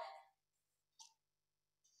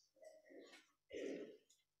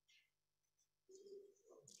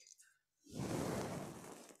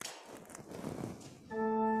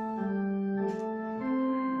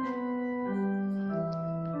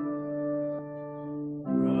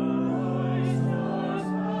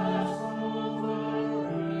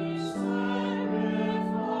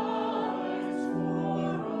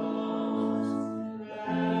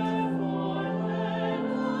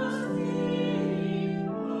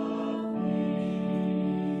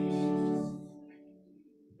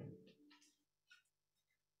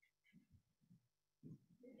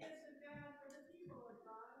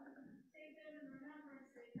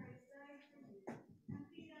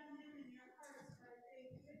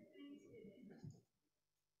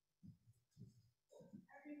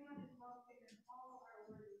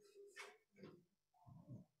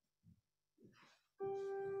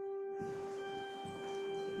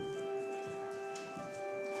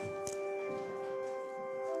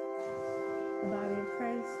 The body of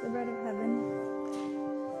Christ, the bread of heaven.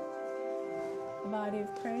 The body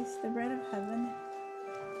of Christ, the bread of heaven.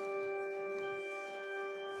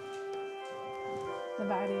 The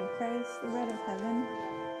body of Christ, the bread of heaven.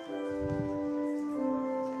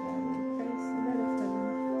 The body of Christ, the bread of heaven.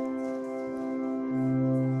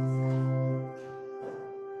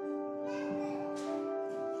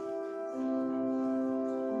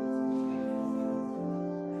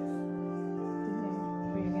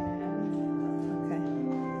 Were you gonna add? Okay.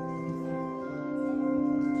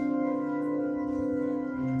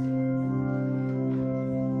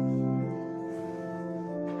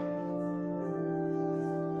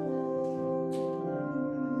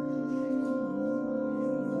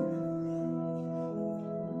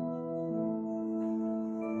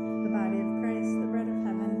 The body of Christ, the bread of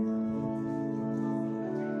heaven. The body of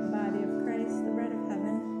Christ, the bread of heaven. The body of Christ, the bread of heaven.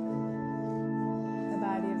 The body of Christ, the bread of heaven. The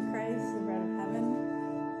body of Christ, the bread of heaven.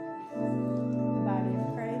 The body of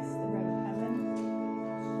Christ, the bread of heaven.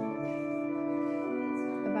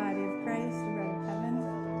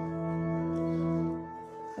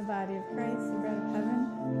 The body of Christ, the bread of heaven. The body of Christ, the bread of heaven. The body of Christ, the bread of heaven.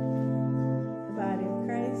 The body of Christ,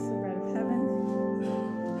 the bread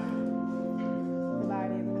of heaven. The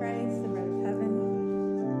body of Christ, the bread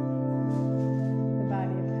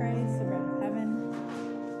of heaven.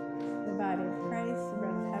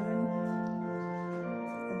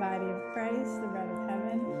 The body of Christ, the bread of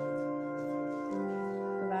heaven.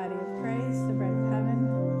 The body of Christ, the bread of heaven.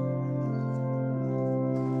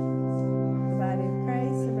 The body of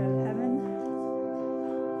Christ, the bread of heaven.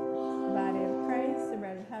 The body of Christ, the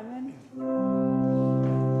bread of heaven.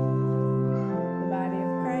 The body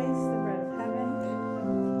of Christ,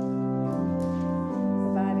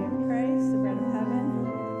 the bread of heaven.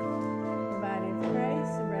 The body of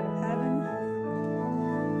Christ, the bread of heaven.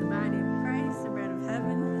 The body of Christ, the bread of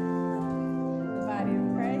heaven. The body of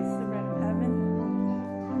Christ, the bread of heaven.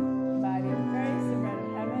 The body of Christ,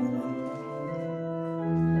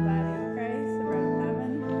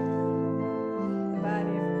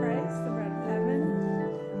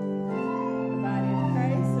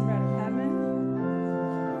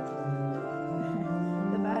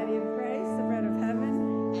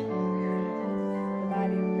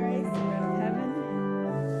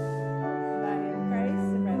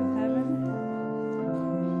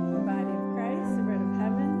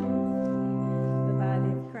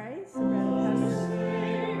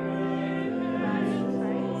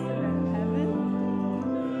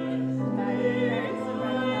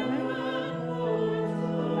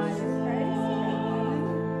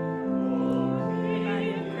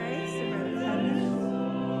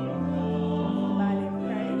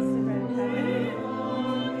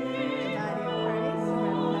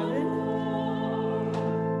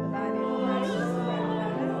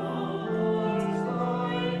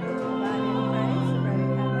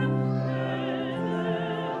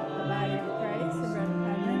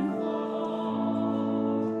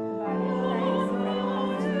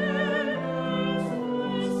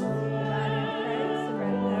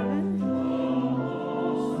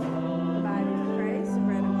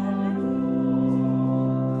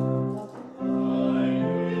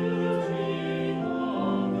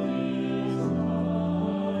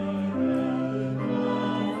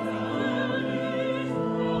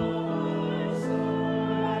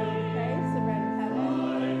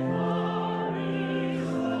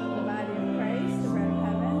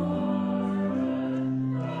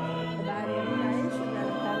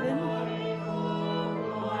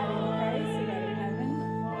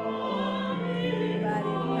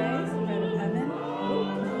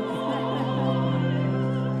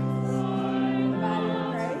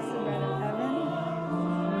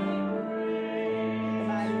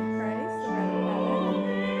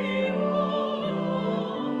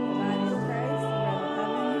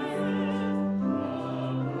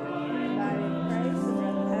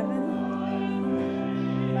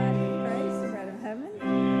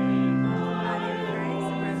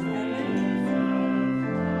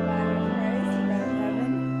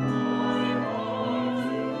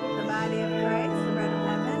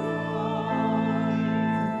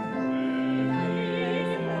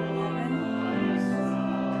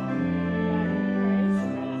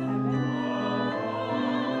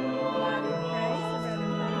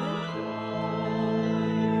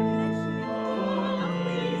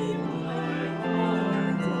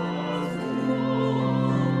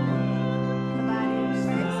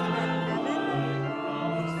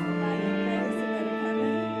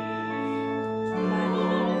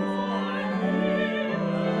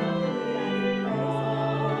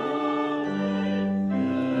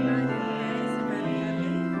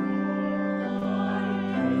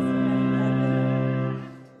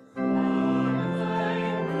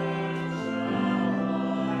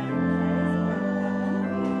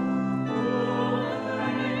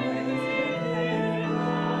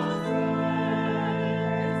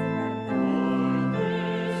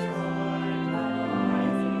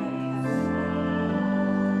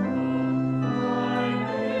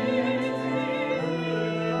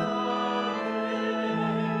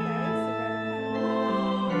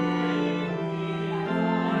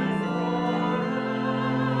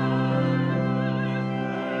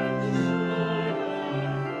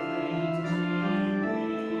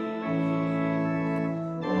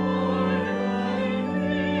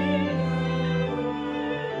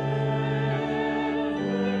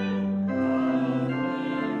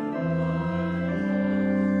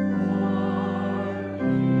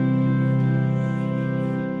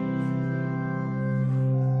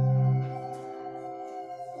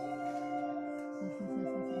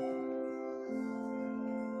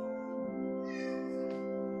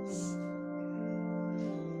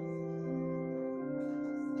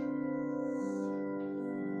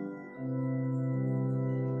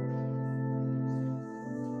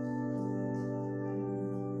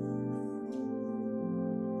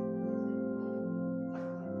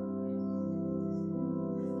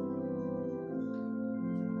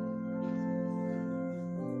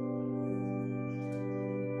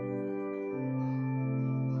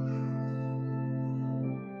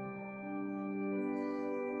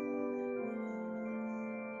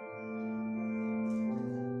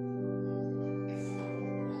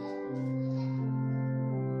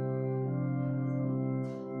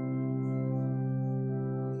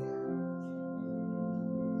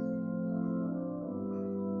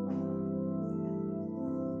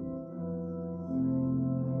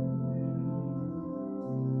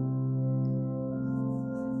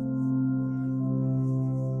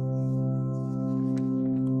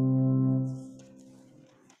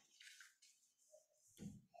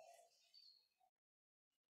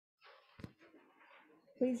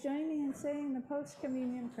 Please join me in saying the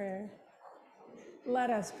post-communion prayer.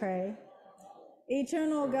 Let us pray.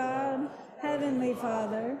 Eternal God, Heavenly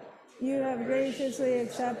Father, you have graciously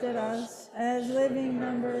accepted us as living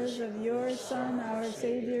members of your Son, our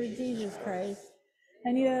Savior, Jesus Christ,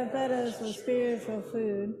 and you have fed us with spiritual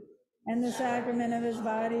food and the sacrament of his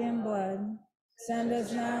body and blood. Send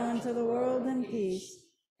us now into the world in peace,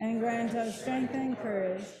 and grant us strength and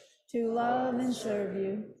courage to love and serve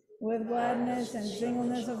you with gladness and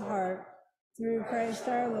singleness of heart, through Christ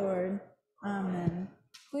our Lord. Amen.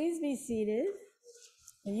 Please be seated.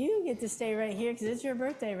 You get to stay right here because it's your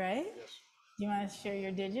birthday, right? Yes. Do you want to share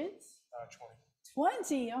your digits?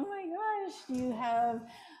 20. 20. Oh my gosh. Do you have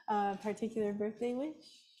a particular birthday wish?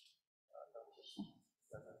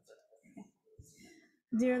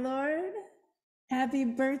 Dear Lord, happy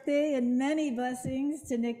birthday and many blessings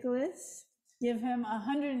to Nicholas. Give him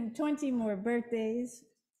 120 more birthdays.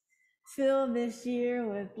 Fill this year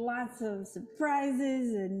with lots of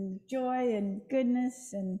surprises and joy and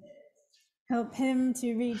goodness, and help him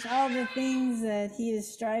to reach all the things that he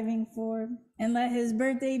is striving for. And let his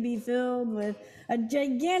birthday be filled with a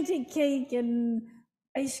gigantic cake and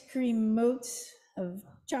ice cream moats of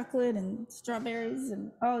chocolate and strawberries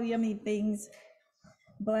and all yummy things.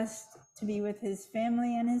 Blessed to be with his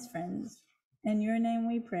family and his friends. In your name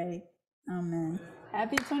we pray. Amen.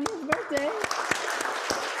 Happy 20th birthday.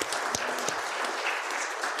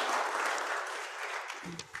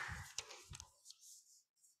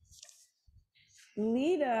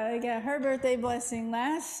 Lita got her birthday blessing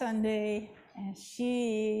last Sunday, and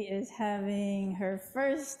she is having her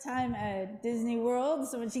first time at Disney World.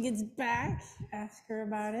 So when she gets back, ask her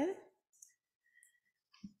about it.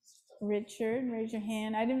 Richard, raise your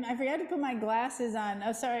hand. I forgot to put my glasses on.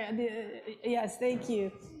 Oh, sorry. Yes, thank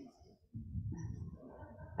you.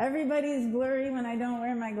 Everybody's blurry when I don't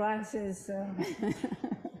wear my glasses, so.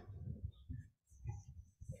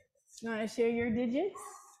 You want to share your digits?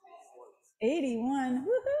 81,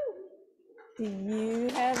 woohoo! Do you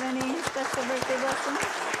have any special birthday blessings?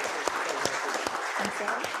 I'm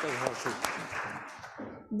sorry?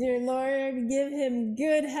 Dear Lord, give him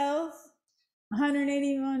good health,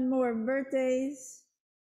 181 more birthdays.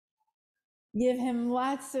 Give him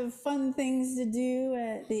lots of fun things to do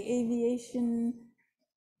at the aviation.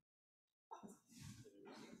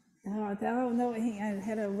 Oh, I don't know, I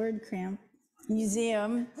had a word cramp.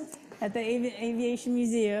 Museum, at the Aviation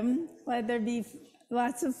Museum. Let there be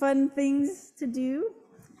lots of fun things to do.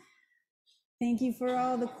 Thank you for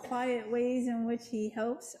all the quiet ways in which he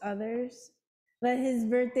helps others. Let his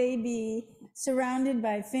birthday be surrounded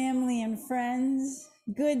by family and friends,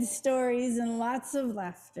 good stories, and lots of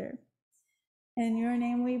laughter. In your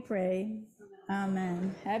name we pray.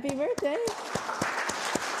 Amen. Happy birthday.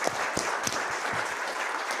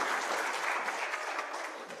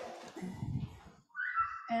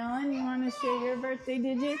 Alan, you want to share your birthday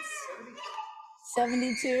digits?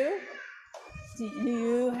 72. Do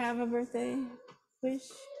you have a birthday wish?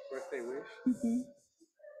 Birthday wish? Mm-hmm.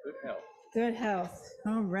 Good health. Good health.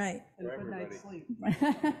 All right. And a good night's sleep.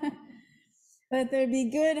 Let there be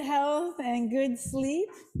good health and good sleep.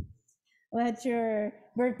 Let your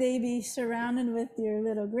birthday be surrounded with your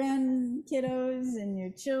little grandkiddos and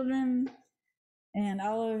your children and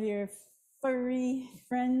all of your furry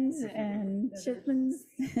friends and chitlins.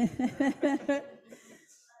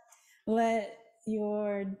 Let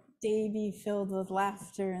your day be filled with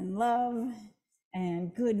laughter and love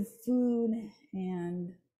and good food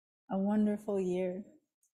and a wonderful year.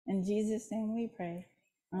 In Jesus' name we pray.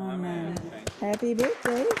 Amen. Happy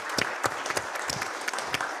birthday.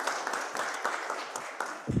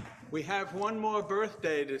 We have one more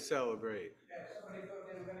birthday to celebrate.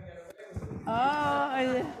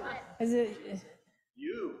 Oh, is it?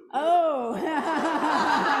 You. Oh.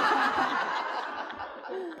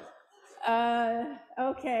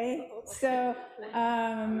 Okay. So,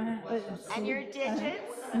 And your digits?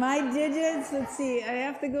 my digits, let's see, I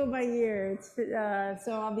have to go by year.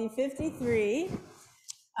 So I'll be 53.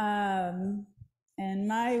 And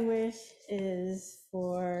my wish is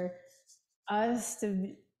for us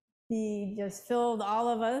to be just filled, all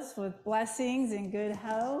of us, with blessings and good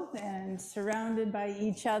health and surrounded by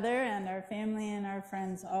each other and our family and our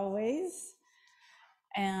friends always.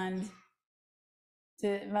 And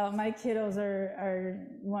well, my kiddos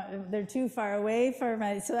they're too far away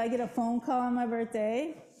so I get a phone call on my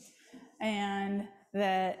birthday and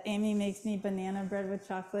that Amy makes me banana bread with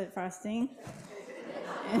chocolate frosting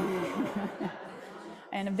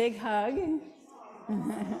and a big hug.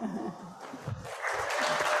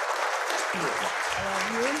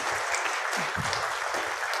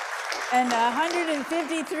 I love And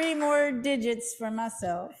 153 more digits for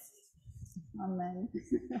myself. Amen. But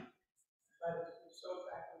it's so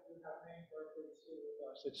thankful to have many birthdays here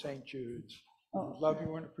with us at St. Jude's. Oh. Love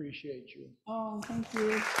you and appreciate you. Oh, thank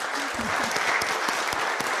you.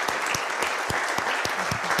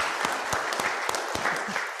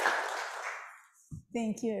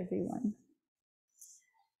 Thank you, everyone.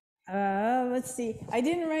 Let's see. I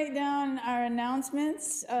didn't write down our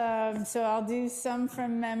announcements, so I'll do some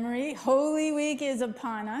from memory. Holy Week is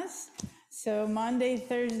upon us. So Monday,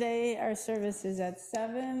 Thursday, our service is at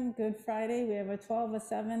 7. Good Friday, we have a 12, a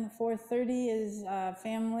 7. 4:30 is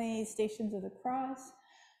Family Stations of the Cross.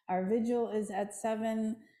 Our vigil is at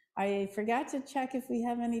 7. I forgot to check if we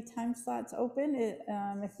have any time slots open.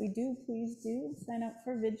 If we do, please do sign up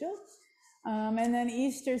for vigil. And then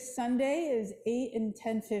Easter Sunday is 8 and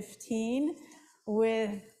 10:15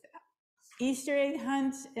 with Easter egg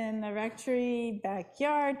hunt in the rectory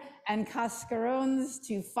backyard and cascarones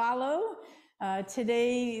to follow.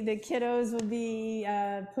 Today, the kiddos will be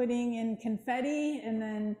putting in confetti and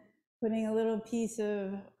then putting a little piece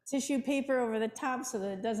of tissue paper over the top so that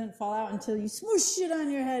it doesn't fall out until you swoosh it on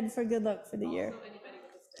your head for good luck for the year.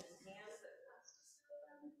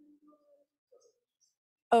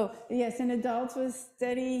 Oh, yes, and adults with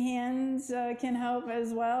steady hands can help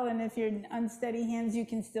as well. And if you're unsteady hands, you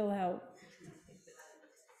can still help.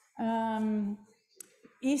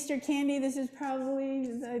 Easter candy, this is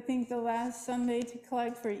probably, I think, the last Sunday to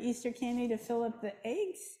collect for Easter candy to fill up the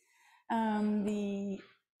eggs. The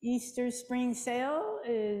Easter spring sale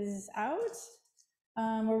is out.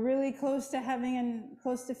 We're really close to having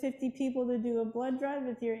close to 50 people to do a blood drive.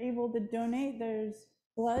 If you're able to donate, there's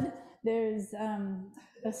blood. There's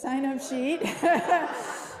a sign-up sheet.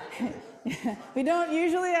 We don't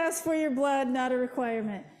usually ask for your blood, not a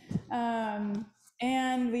requirement.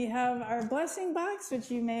 And we have our blessing box,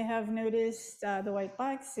 which you may have noticed, the white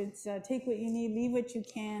box. It's take what you need, leave what you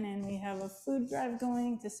can, and we have a food drive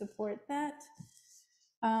going to support that.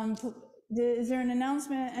 Is there an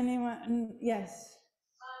announcement? Anyone? Yes.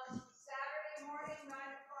 Saturday morning, 9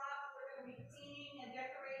 o'clock, we're going to be cleaning and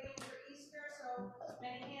decorating for Easter, so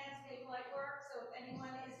many hands make light work. So if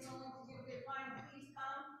anyone is willing to give their time, please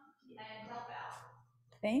come and help out.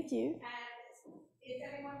 Thank you. And if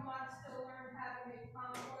anyone wants to learn how to make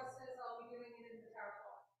compostes, I'll be doing it in the tower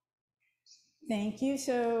hall. Thank you.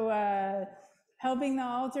 So helping the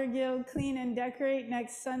Altar Guild clean and decorate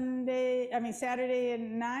next Saturday at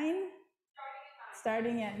 9?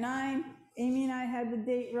 Starting at 9. Amy and I had the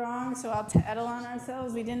date wrong, so I'll tattle on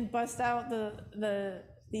ourselves. We didn't bust out the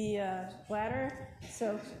ladder.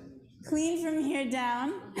 So clean from here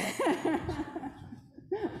down.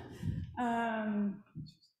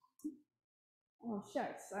 Oh,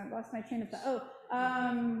 shucks, I lost my train of thought.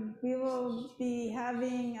 We will be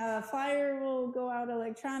having a flyer will go out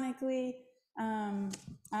electronically on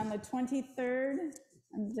the 23rd.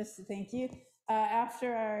 And just to thank you.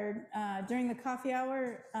 After our, during the coffee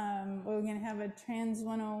hour, we're gonna have a Trans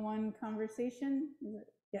 101 conversation.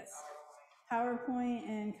 Yes, PowerPoint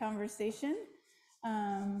and conversation.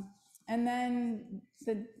 And then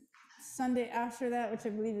the Sunday after that, which I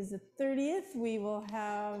believe is the 30th, we will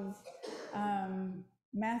have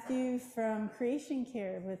Matthew from Creation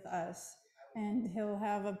Care with us, and he'll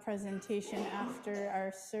have a presentation after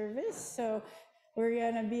our service. So we're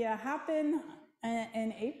gonna be a hoppin'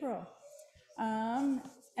 in April.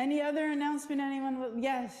 Any other announcement anyone would,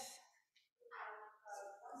 yes?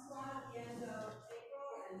 Once one at the end of April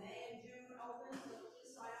and May and June open, so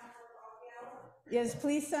please sign up for coffee hour. Yes,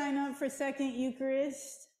 please sign up for Second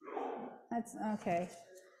Eucharist. That's okay.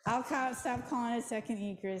 I'll stop calling it Second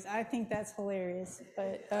Eucharist. I think that's hilarious,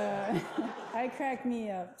 but I crack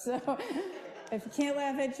me up. So if you can't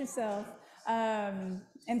laugh at yourself. And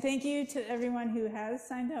thank you to everyone who has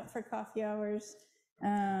signed up for coffee hours.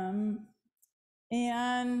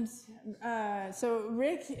 So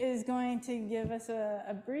Rick is going to give us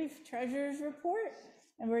a brief treasurer's report,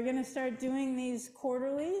 and we're going to start doing these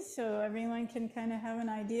quarterly so everyone can kind of have an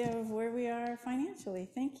idea of where we are financially.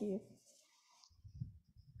 Thank you.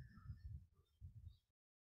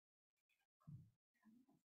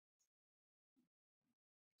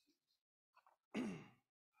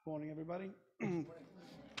 Morning, everybody.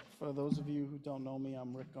 For those of you who don't know me,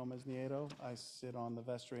 I'm Rick Gomez Nieto. I sit on the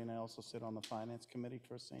vestry and I also sit on the finance committee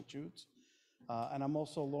for St. Jude's. And I'm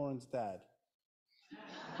also Lauren's dad.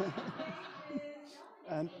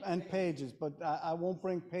 and Paige's, but I won't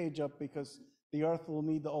bring Paige up because the earth will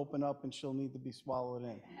need to open up and she'll need to be swallowed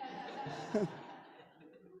in.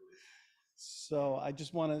 So I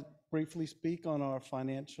just want to briefly speak on our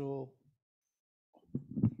financial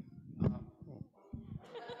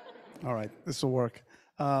All right, this will work.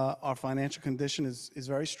 Our financial condition is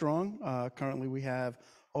very strong. Currently, we have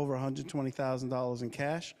over $120,000 in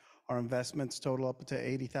cash. Our investments total up to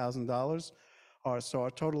 $80,000. So our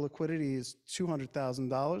total liquidity is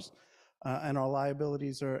 $200,000, and our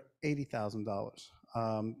liabilities are $80,000.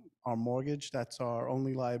 Our mortgage, that's our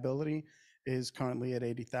only liability, is currently at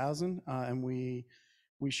 $80,000, and we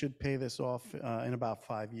should pay this off in about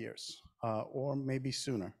 5 years, or maybe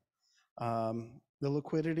sooner. The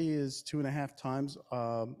liquidity is 2.5 times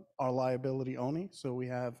our liability only, so we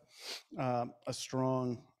have a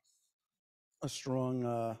strong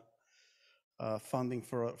funding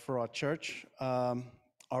for our church.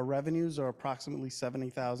 Our revenues are approximately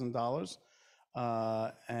 $70,000,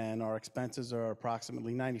 and our expenses are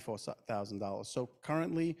approximately $94,000. So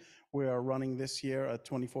currently, we are running this year a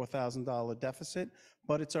 $24,000 deficit,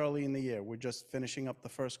 but it's early in the year. We're just finishing up the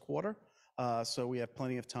first quarter, so we have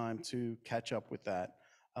plenty of time to catch up with that.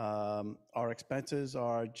 Our expenses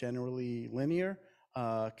are generally linear,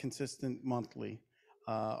 consistent monthly.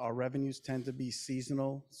 Our revenues tend to be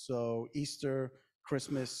seasonal, so Easter,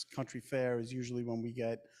 Christmas, Country Fair is usually when we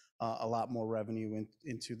get a lot more revenue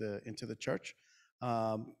into the church.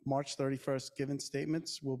 March 31st given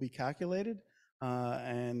statements will be calculated,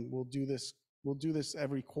 and we'll do this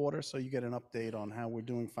every quarter, so you get an update on how we're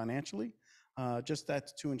doing financially. Just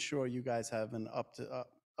that's to ensure you guys have an up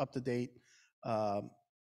to date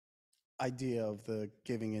idea of the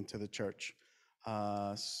giving into the church.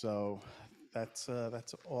 So that's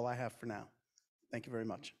all I have for now. Thank you very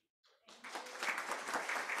much.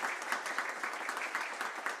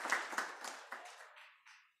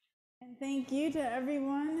 And thank you to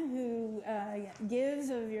everyone who gives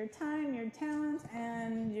of your time, your talent,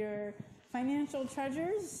 and your financial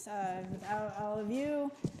treasures. Without all of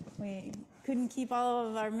you, we couldn't keep all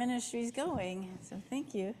of our ministries going. So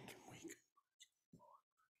thank you.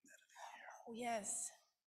 Oh, yes.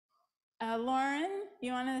 Lauren,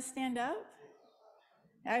 you want to stand up?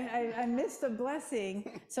 I missed a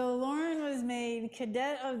blessing. So Lauren was made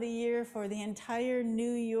Cadet of the Year for the entire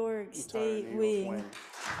New York State wing.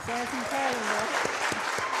 So that's incredible.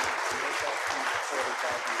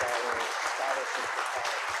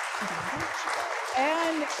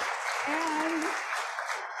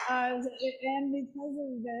 And because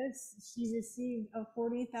of this, she received a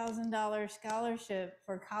 $40,000 scholarship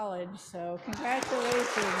for college. So congratulations.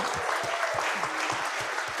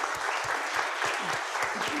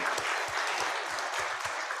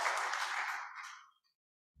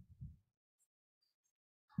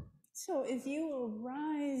 So if you will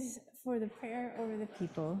rise for the prayer over the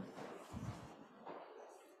people.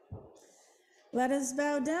 Let us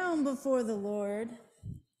bow down before the Lord.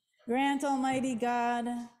 Grant, Almighty God,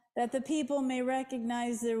 that the people may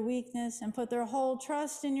recognize their weakness and put their whole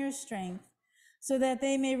trust in your strength, so that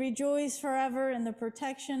they may rejoice forever in the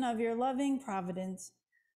protection of your loving providence.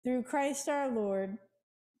 Through Christ our Lord.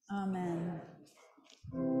 Amen.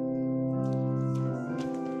 Amen.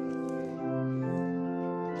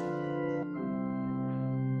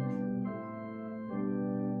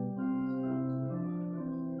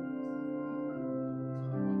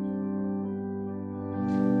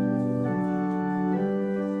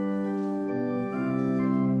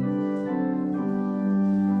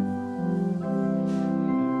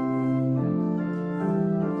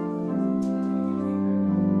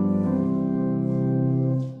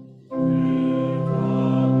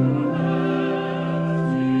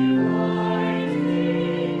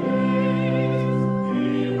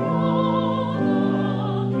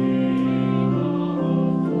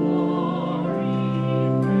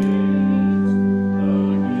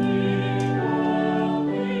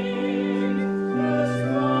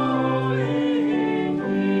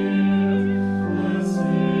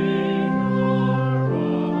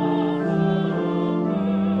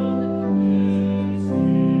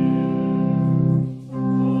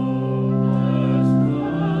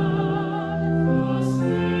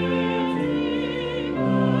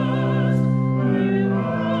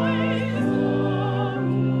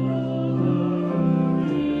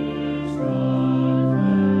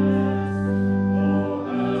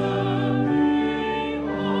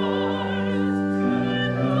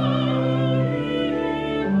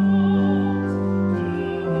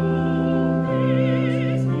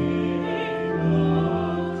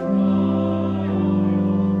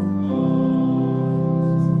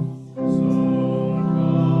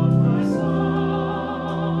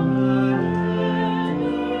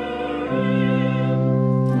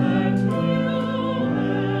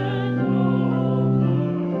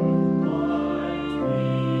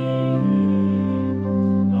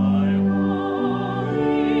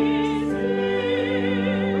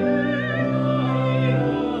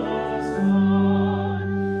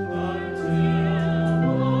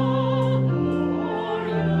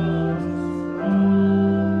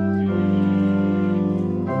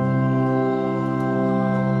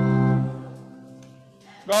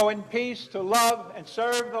 Go in peace to love and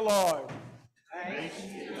serve the Lord.